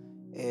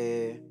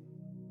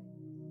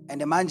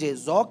and manje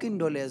zonke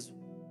into lezo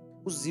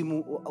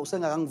uzimu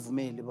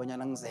usengakangivumeli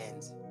bonyana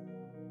ngizenze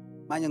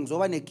manje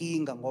ngizoba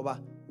nekinga ngoba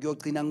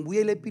ngiyogcina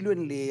ngibuyele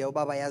empilweni leya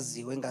ubaba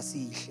yaziwe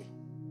engasihle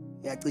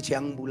yacithi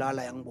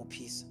yangibulala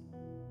yangibophisa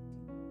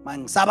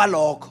manje ngisaba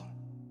lokho.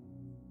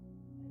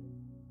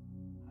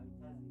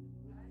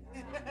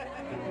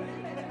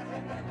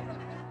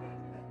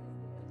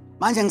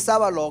 Manje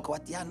ngisaba lokho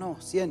wathi ya no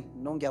siyeni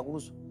no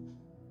ngiyakuzwa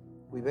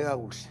uyibeka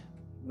kuhle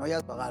no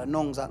yazwakala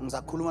no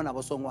ngizakhuluma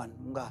nabo songwane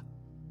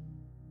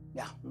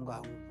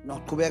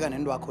noqhubeka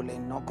nento yakho le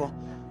nokho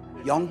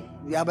yong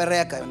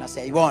yabereka yona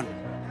siyayibona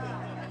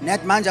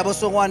net manje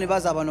abosongwane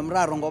bazaba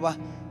nomraro ngoba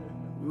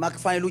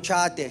makufanele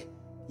uchate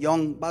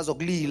yong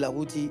bazokulila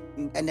ukuthi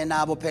and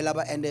nabo phela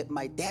and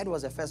my dad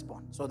was a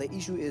firstborn so the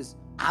issue is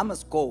I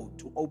must go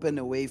to open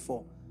a way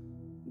for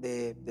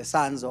the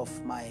sons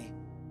of my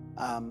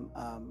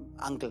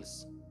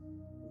uncles.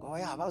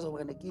 Ngoya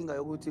bazoba nenkinga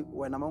yokuthi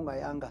wena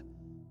mawungayanga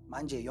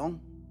manje yong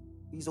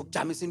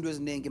izokujamisa into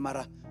eziningi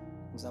mara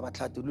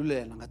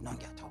ngizabahlathululela ngathi no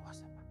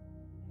ngiyathokoza.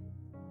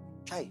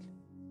 Child.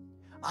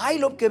 Hayi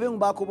lobugebengu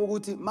bakho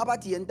bokuthi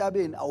mabathi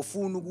yentabeni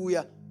awufuni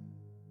ukuya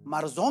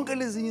mara zonke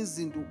lezi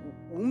izinto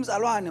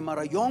umzalwane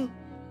mara yong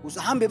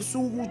usahamba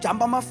ebusuku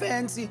ujamba ama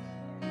fence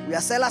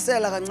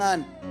uyasela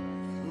kancane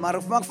mara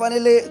ufuna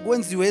kufanele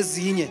kwenziwe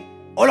ezinye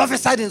all of a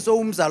sudden so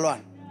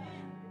umzalwane.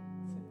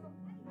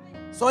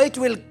 So it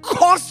will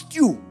cost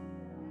you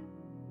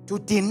to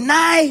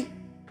deny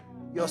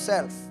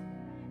yourself.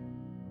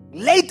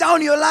 Lay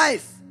down your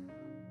life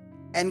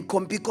and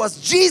come because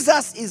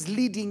Jesus is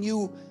leading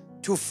you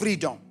to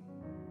freedom.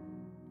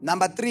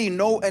 Number 3,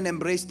 know and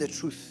embrace the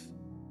truth.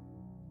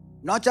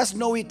 Not just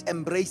know it,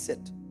 embrace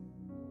it.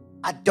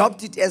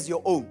 Adopt it as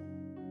your own.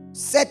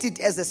 Set it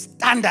as a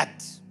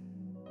standard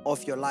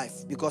of your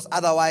life because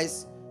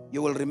otherwise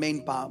you will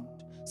remain bound.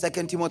 2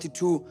 Timothy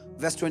 2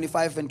 verse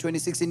 25 and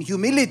 26 in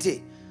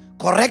humility,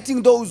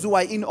 correcting those who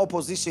are in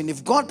opposition,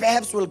 if God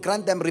perhaps will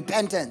grant them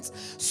repentance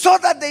so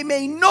that they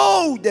may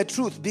know the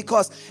truth,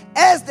 because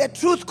as the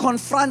truth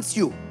confronts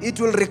you, it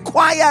will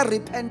require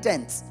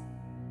repentance.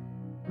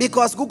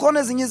 Because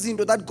kukhona ezinye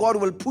izinto that God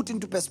will put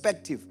into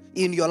perspective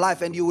in your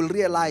life and you will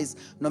realize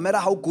no matter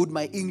how good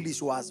my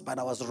English was, but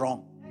I was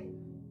wrong.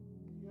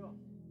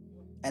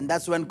 And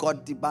that's when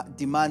God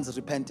demands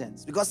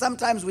repentance. Because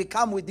sometimes we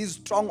come with these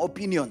strong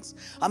opinions.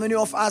 How many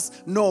of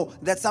us know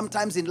that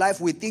sometimes in life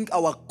we think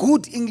our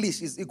good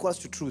English is equals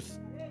to truth?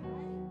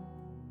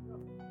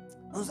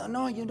 I was like,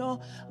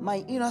 no, my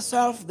inner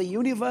self, the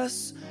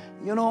universe,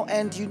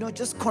 and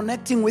just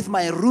connecting with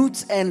my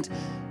roots, and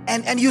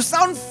you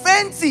sound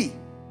fancy,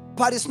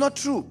 but it's not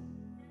true.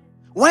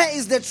 Where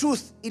is the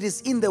truth? It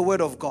is in the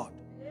Word of God.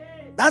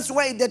 That's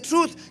why the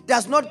truth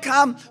does not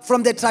come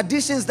from the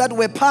traditions that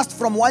were passed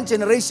from one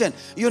generation.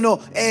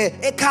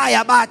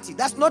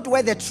 That's not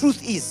where the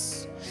truth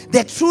is.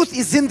 The truth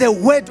is in the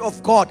Word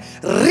of God,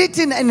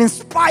 written and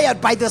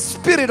inspired by the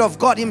Spirit of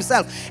God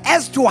Himself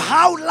as to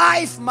how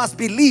life must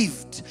be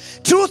lived.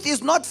 Truth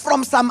is not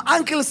from some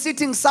uncle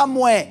sitting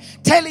somewhere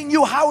telling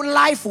you how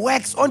life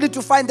works, only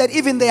to find that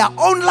even their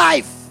own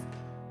life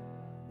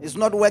is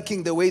not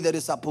working the way that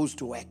it's supposed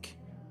to work.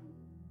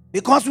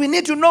 Because we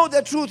need to know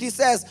the truth, he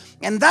says,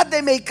 and that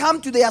they may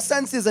come to their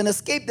senses and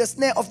escape the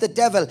snare of the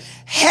devil,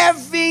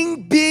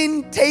 having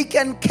been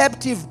taken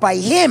captive by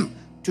him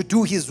to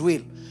do his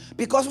will.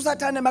 Because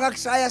usathane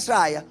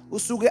makakushaya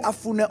usuke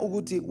afune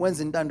ukuthi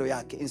wenze intando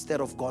yakhe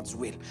instead of God's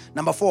will.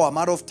 Number 4, I'm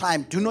out of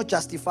time. Do not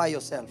justify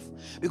yourself.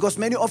 Because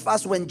many of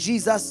us, when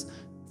Jesus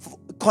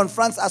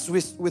confronts us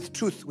with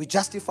truth, we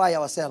justify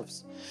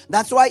ourselves.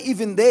 That's why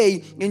even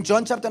they, in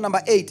John chapter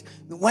number 8,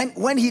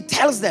 when he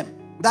tells them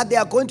that they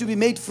are going to be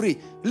made free,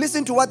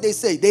 listen to what they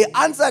say. They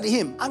answered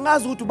him,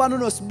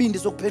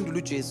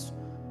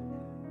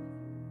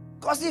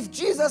 because if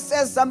Jesus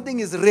says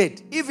something is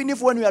red, even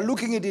if when we are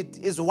looking at it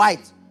is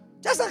white,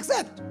 just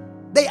accept.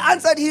 They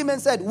answered him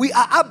and said, we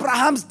are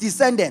Abraham's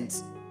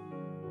descendants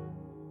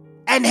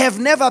and have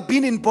never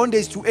been in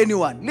bondage to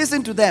anyone.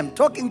 Listen to them,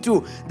 talking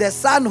to the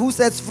son who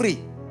sets free.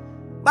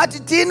 But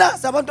Tina,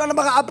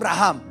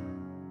 Abraham,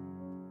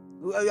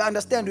 you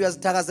understand, we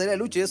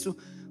are Jesus.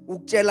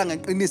 Ukutshela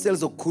ngeqiniso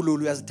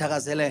elizokukhulula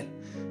uyazithakazelela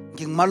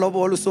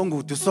ngingimalobola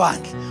usongudu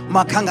swandle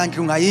makhanga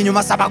ngiyungayinye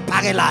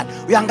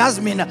masabakuphakelana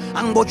uyangazi mina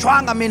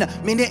angibotshwanga mina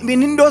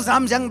into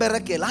zami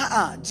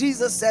ziyangiberegela.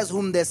 Jesus says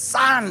whom the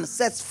Son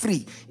sets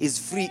free is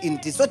free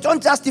indeed. So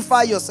don't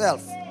justify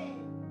yourself.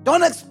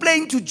 Don't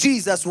explain to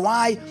Jesus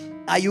why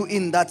are you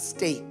in that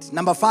state.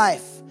 Number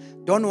 5,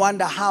 don't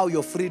wonder how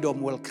your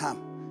freedom will come.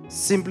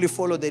 Simply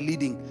follow the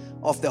leading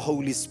of the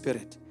Holy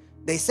Spirit.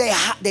 They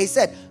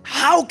said,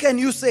 how can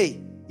you say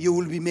you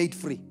will be made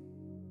free?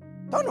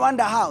 Don't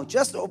wonder how.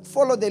 Just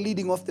follow the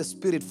leading of the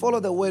Spirit.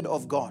 Follow the Word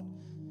of God.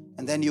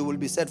 And then you will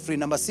be set free.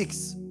 Number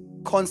 6,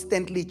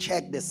 constantly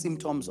check the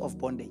symptoms of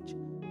bondage.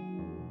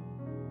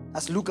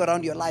 Just look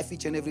around your life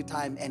each and every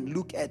time and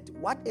look at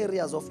what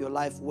areas of your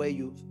life where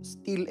you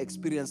still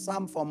experience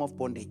some form of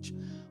bondage.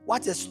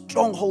 What's a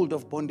stronghold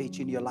of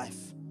bondage in your life?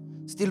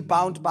 Still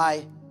bound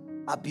by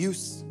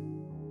abuse?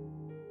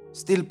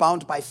 Still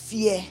bound by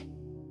fear?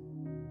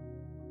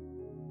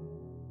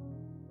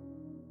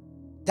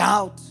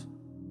 Doubt,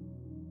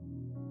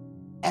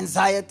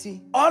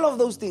 anxiety, all of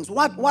those things.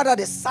 What are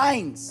the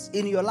signs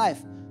in your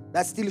life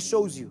that still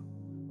shows you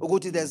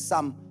there's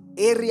some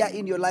area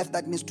in your life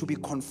that needs to be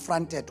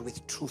confronted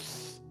with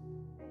truth?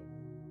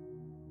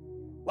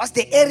 What's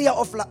the area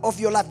of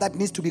your life that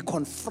needs to be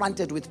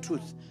confronted with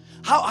truth?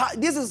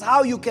 This is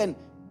how you can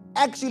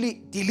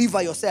actually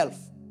deliver yourself.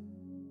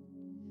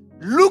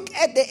 Look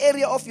at the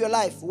area of your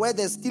life where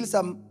there's still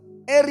some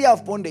area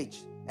of bondage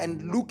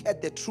and look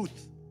at the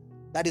truth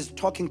that is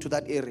talking to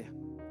that area.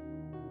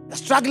 You're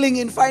struggling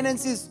in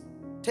finances,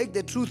 take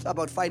the truth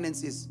about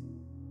finances.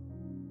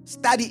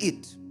 Study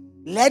it.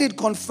 Let it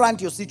confront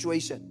your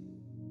situation.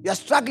 You're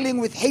struggling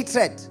with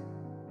hatred,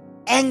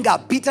 anger,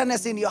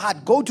 bitterness in your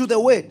heart. Go to the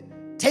Word.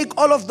 Take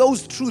all of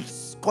those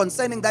truths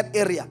concerning that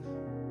area.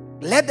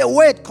 Let the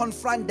Word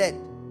confront that.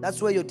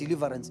 That's where your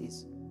deliverance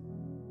is.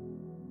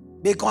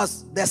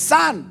 Because the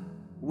Son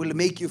will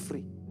make you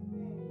free.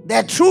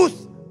 The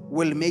truth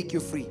will make you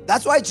free.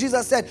 That's why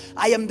Jesus said,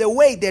 I am the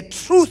way, the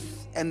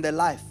truth, and the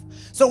life.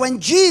 So when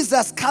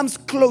Jesus comes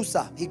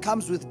closer, he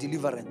comes with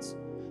deliverance.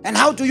 And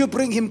how do you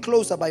bring him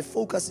closer? By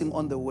focusing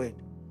on the Word.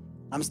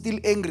 I'm still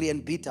angry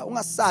and bitter.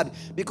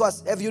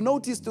 Because have you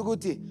noticed,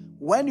 Tuguti,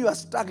 when you are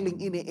struggling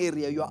in an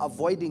area, you are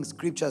avoiding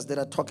scriptures that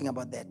are talking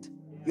about that.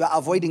 You are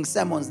avoiding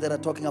sermons that are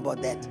talking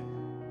about that.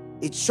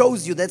 It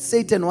shows you that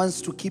Satan wants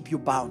to keep you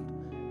bound.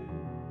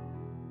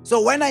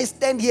 So when I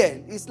stand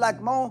here, it's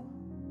like more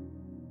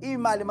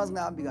imali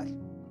mazingahambi kahle.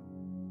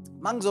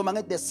 Mangizoma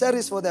ngethi the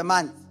series for the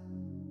month.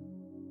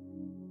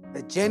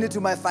 The journey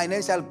to my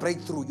financial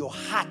breakthrough. Your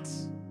heart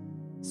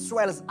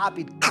swells up,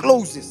 it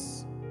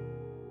closes.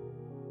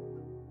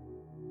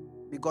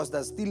 Because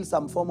there's still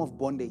some form of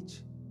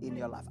bondage in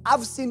your life.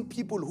 I've seen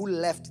people who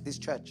left this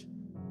church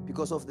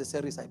because of the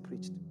series I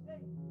preached.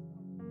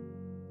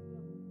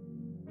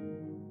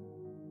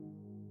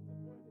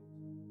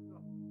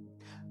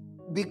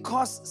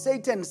 Because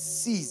Satan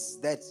sees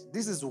that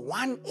this is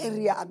one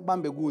area at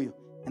Bambeguyo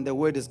and the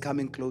Word is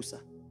coming closer.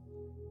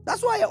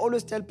 That's why I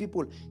always tell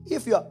people,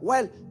 if you're,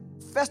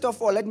 first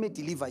of all, let me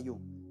deliver you.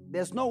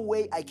 There's no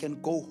way I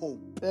can go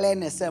home,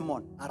 plan a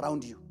sermon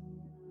around you.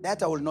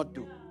 That I will not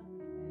do.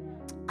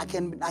 I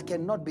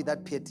cannot be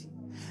that petty.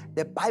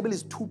 The Bible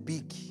is too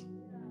big.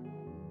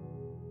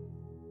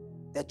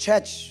 The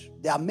church,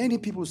 there are many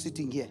people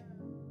sitting here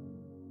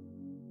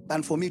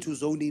than for me to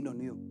zone in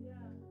on you.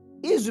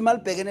 Izwi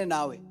malibhekene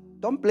nawe.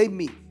 Don't blame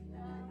me.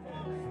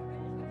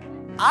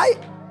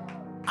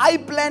 I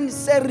plan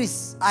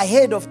series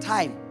ahead of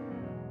time.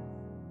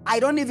 I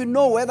don't even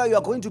know whether you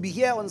are going to be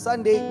here on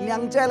Sunday.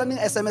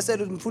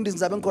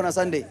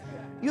 Sunday.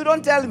 You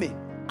don't tell me.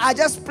 I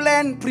just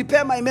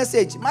prepare my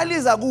message.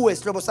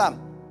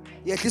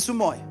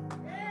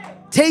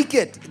 Take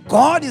it.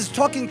 God is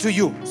talking to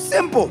you.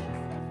 Simple.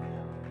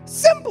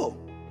 Simple.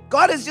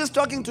 God is just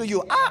talking to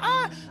you.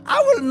 I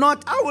will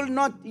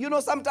not. You know,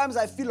 sometimes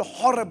I feel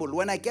horrible.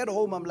 When I get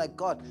home, I'm like,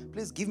 God,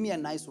 please give me a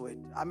nice word.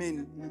 I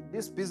mean,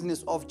 this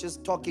business of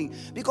just talking.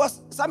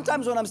 Because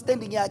sometimes when I'm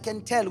standing here, I can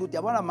tell,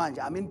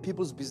 I'm in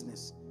people's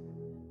business.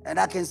 And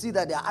I can see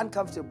that they are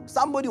uncomfortable.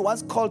 Somebody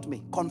once called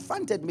me,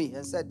 confronted me,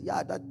 and said,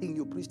 yeah, that thing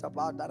you preached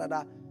about,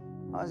 da.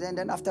 And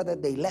then after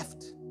that, they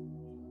left.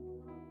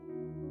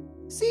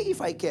 See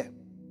if I care.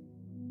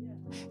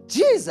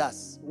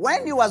 Jesus,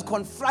 when he was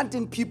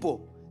confronting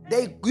people,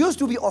 they used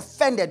to be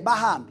offended by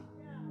him.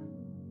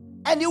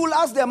 And he will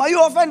ask them, are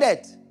you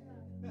offended?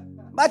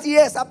 But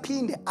yes, I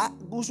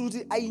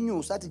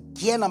knew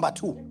gear number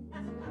 2.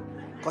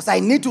 Because I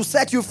need to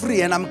set you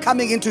free and I'm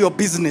coming into your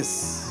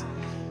business.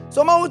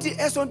 So mawuthi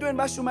esontweni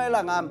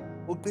bashumayela ngami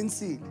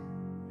uqinisile.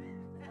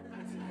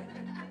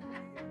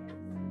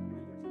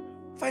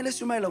 Fanele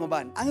shumayela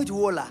ngobani? Angithi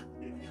wola.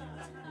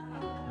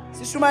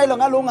 Sishumayela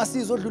ngalo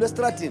ongasizo odlula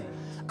estradini.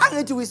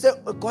 Angithi we say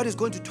God is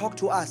going to talk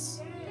to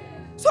us.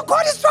 So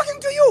God is talking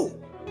to you.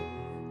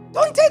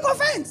 Don't take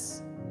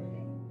offense.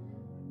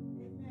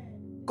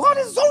 God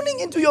is zoning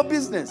into your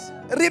business.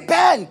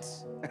 Repent.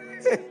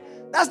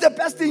 That's the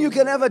best thing you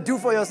can ever do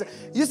for yourself.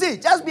 You see,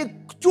 just be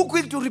too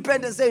quick to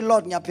repent and say,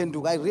 Lord,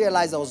 Nyapenduka, I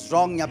realize I was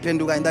wrong,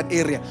 Nyapenduka, in that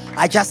area.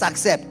 I just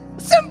accept.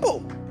 Simple.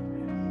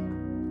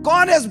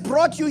 God has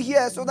brought you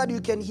here so that you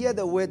can hear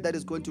the word that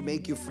is going to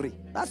make you free.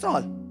 That's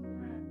all.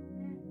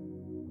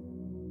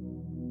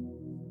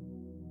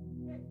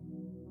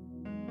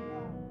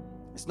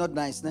 It's not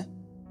nice, ne?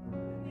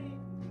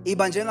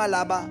 Iba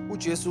njengalaba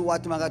uJesu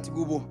wathi makathi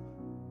kubo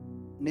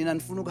nina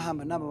nifuna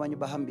ukuhamba nabo abanye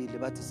bahambile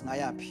bathi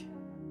singayapi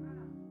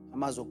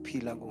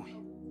amazokuphila kuwe.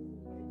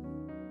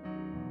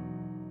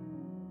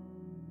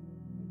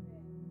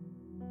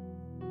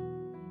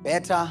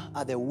 Better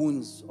are the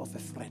wounds of a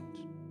friend,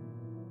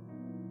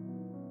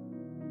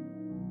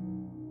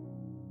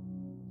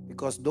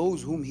 because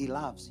those whom he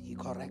loves, he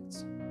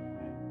corrects.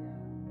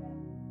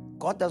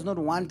 God does not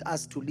want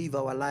us to live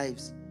our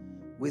lives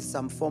with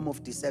some form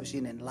of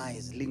deception and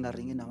lies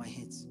lingering in our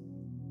heads.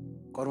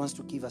 God wants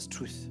to give us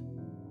truth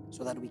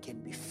so that we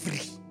can be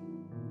free.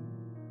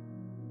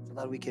 So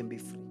that we can be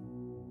free.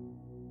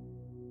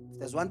 If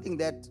there's one thing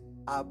that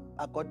I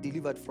got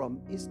delivered from,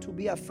 is to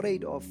be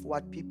afraid of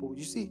what people...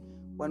 You see,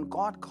 when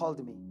God called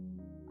me,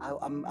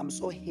 I'm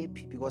so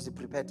happy because he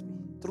prepared me.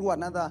 Through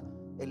a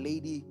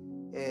lady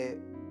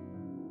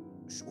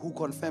who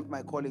confirmed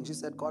my calling. She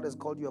said, God has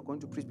called you, you're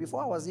going to preach.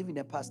 Before I was even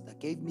a pastor,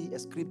 gave me a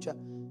scripture.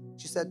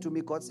 She said to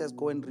me, God says,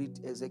 go and read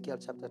Ezekiel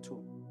chapter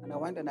 2. And I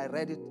went and I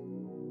read it.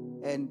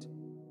 And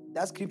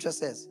that scripture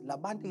says,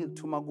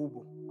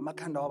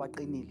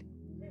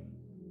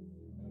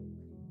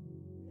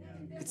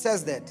 it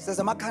says that. It says,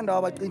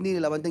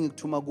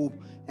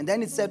 and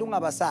then it said,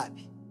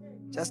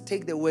 just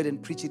take the word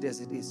and preach it as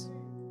it is.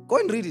 Go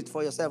and read it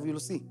for yourself, you'll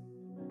see.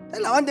 But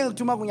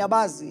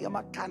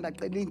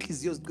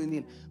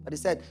he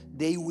said,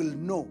 they will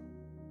know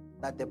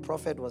that the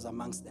prophet was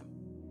amongst them.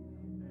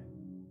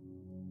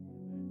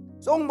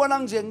 So ngibona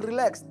nje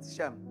relaxed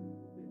sham.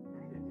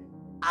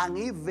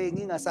 Angive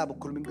ngingasabi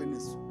ukukhuluma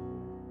iqiniso.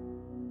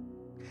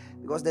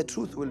 Because the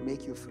truth will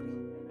make you free.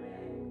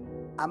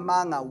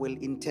 Amanga will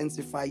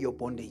intensify your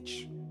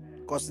bondage.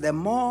 Because the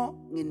more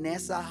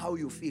nginesa how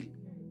you feel,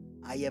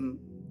 I am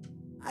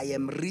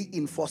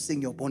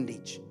reinforcing your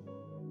bondage.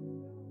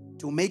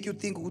 To make you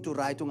think ukuthi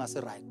right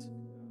ungase right.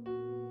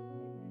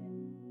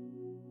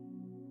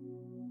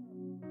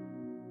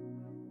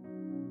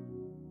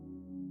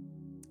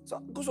 So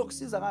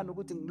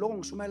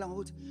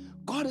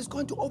God is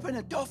going to open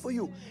a door for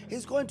you.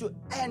 He's going to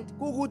end.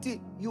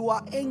 You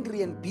are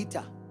angry and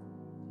bitter.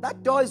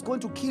 That door is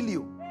going to kill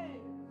you.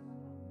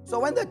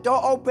 So when the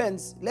door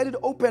opens, let it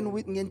open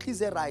with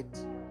ngenhliziyo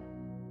right.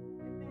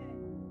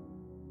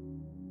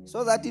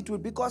 So that it will,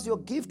 because your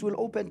gift will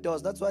open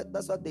doors. That's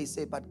what they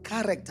say. But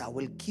character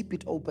will keep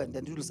it open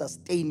and it will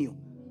sustain you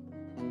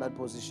in that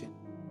position.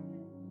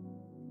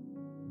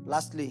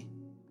 Lastly,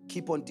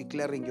 keep on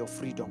declaring your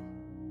freedom.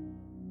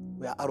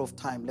 We are out of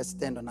time. Let's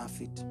stand on our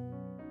feet.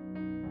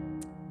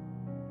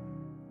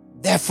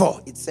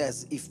 Therefore, it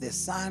says, if the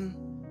Son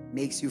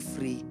makes you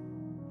free,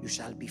 you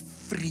shall be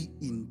free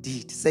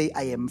indeed. Say,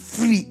 I am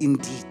free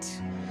indeed.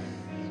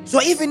 So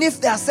even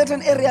if there are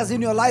certain areas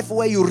in your life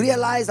where you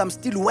realize I'm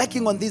still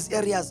working on these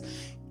areas,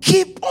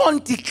 keep on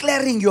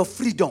declaring your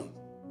freedom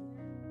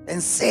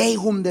and say,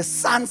 whom the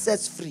Son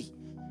sets free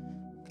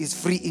is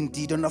free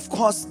indeed. And of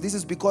course, this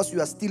is because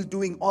you are still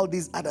doing all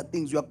these other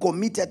things. You are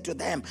committed to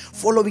them,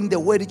 following the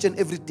word each and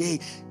every day.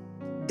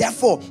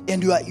 Therefore,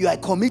 and you are a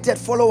committed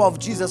follower of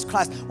Jesus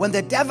Christ, when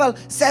the devil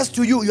says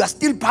to you, you are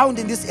still bound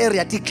in this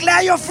area,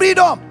 declare your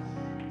freedom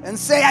and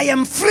say, I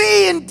am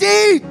free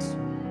indeed.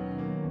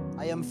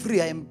 I am free.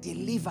 I am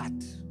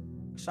delivered.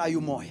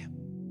 Shayumoya.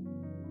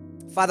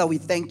 Father, we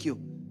thank you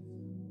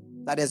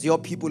that as your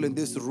people in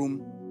this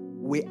room,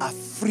 we are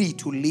free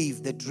to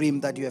live the dream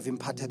that you have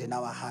imparted in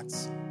our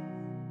hearts.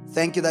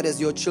 Thank you that as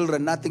your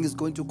children, nothing is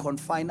going to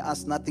confine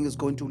us, nothing is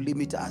going to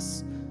limit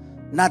us.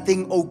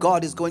 Nothing, oh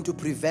God, is going to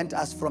prevent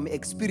us from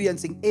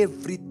experiencing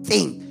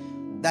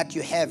everything that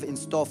you have in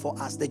store for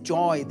us. The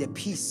joy, the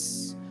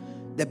peace,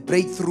 the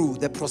breakthrough,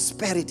 the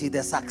prosperity,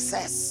 the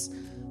success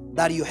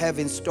that you have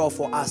in store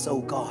for us,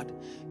 oh God.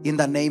 In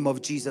the name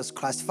of Jesus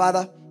Christ.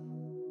 Father,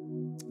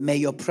 may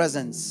your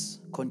presence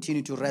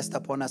continue to rest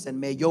upon us, and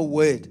may your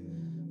word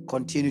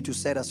continue to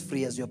set us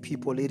free as your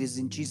people. It is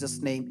in Jesus'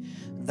 name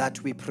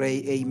that we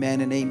pray.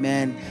 Amen and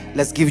amen.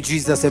 Let's give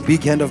Jesus a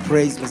big hand of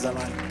praise.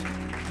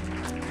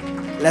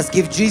 Let's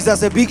give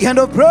Jesus a big hand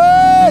of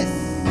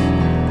praise.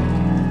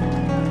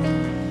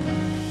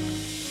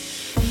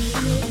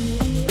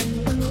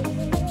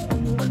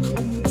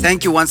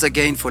 Thank you once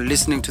again for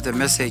listening to the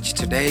message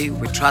today.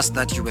 We trust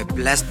that you were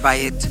blessed by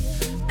it.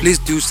 Please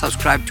do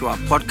subscribe to our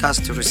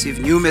podcast to receive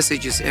new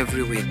messages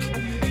every week.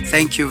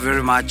 Thank you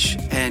very much,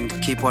 and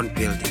keep on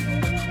building.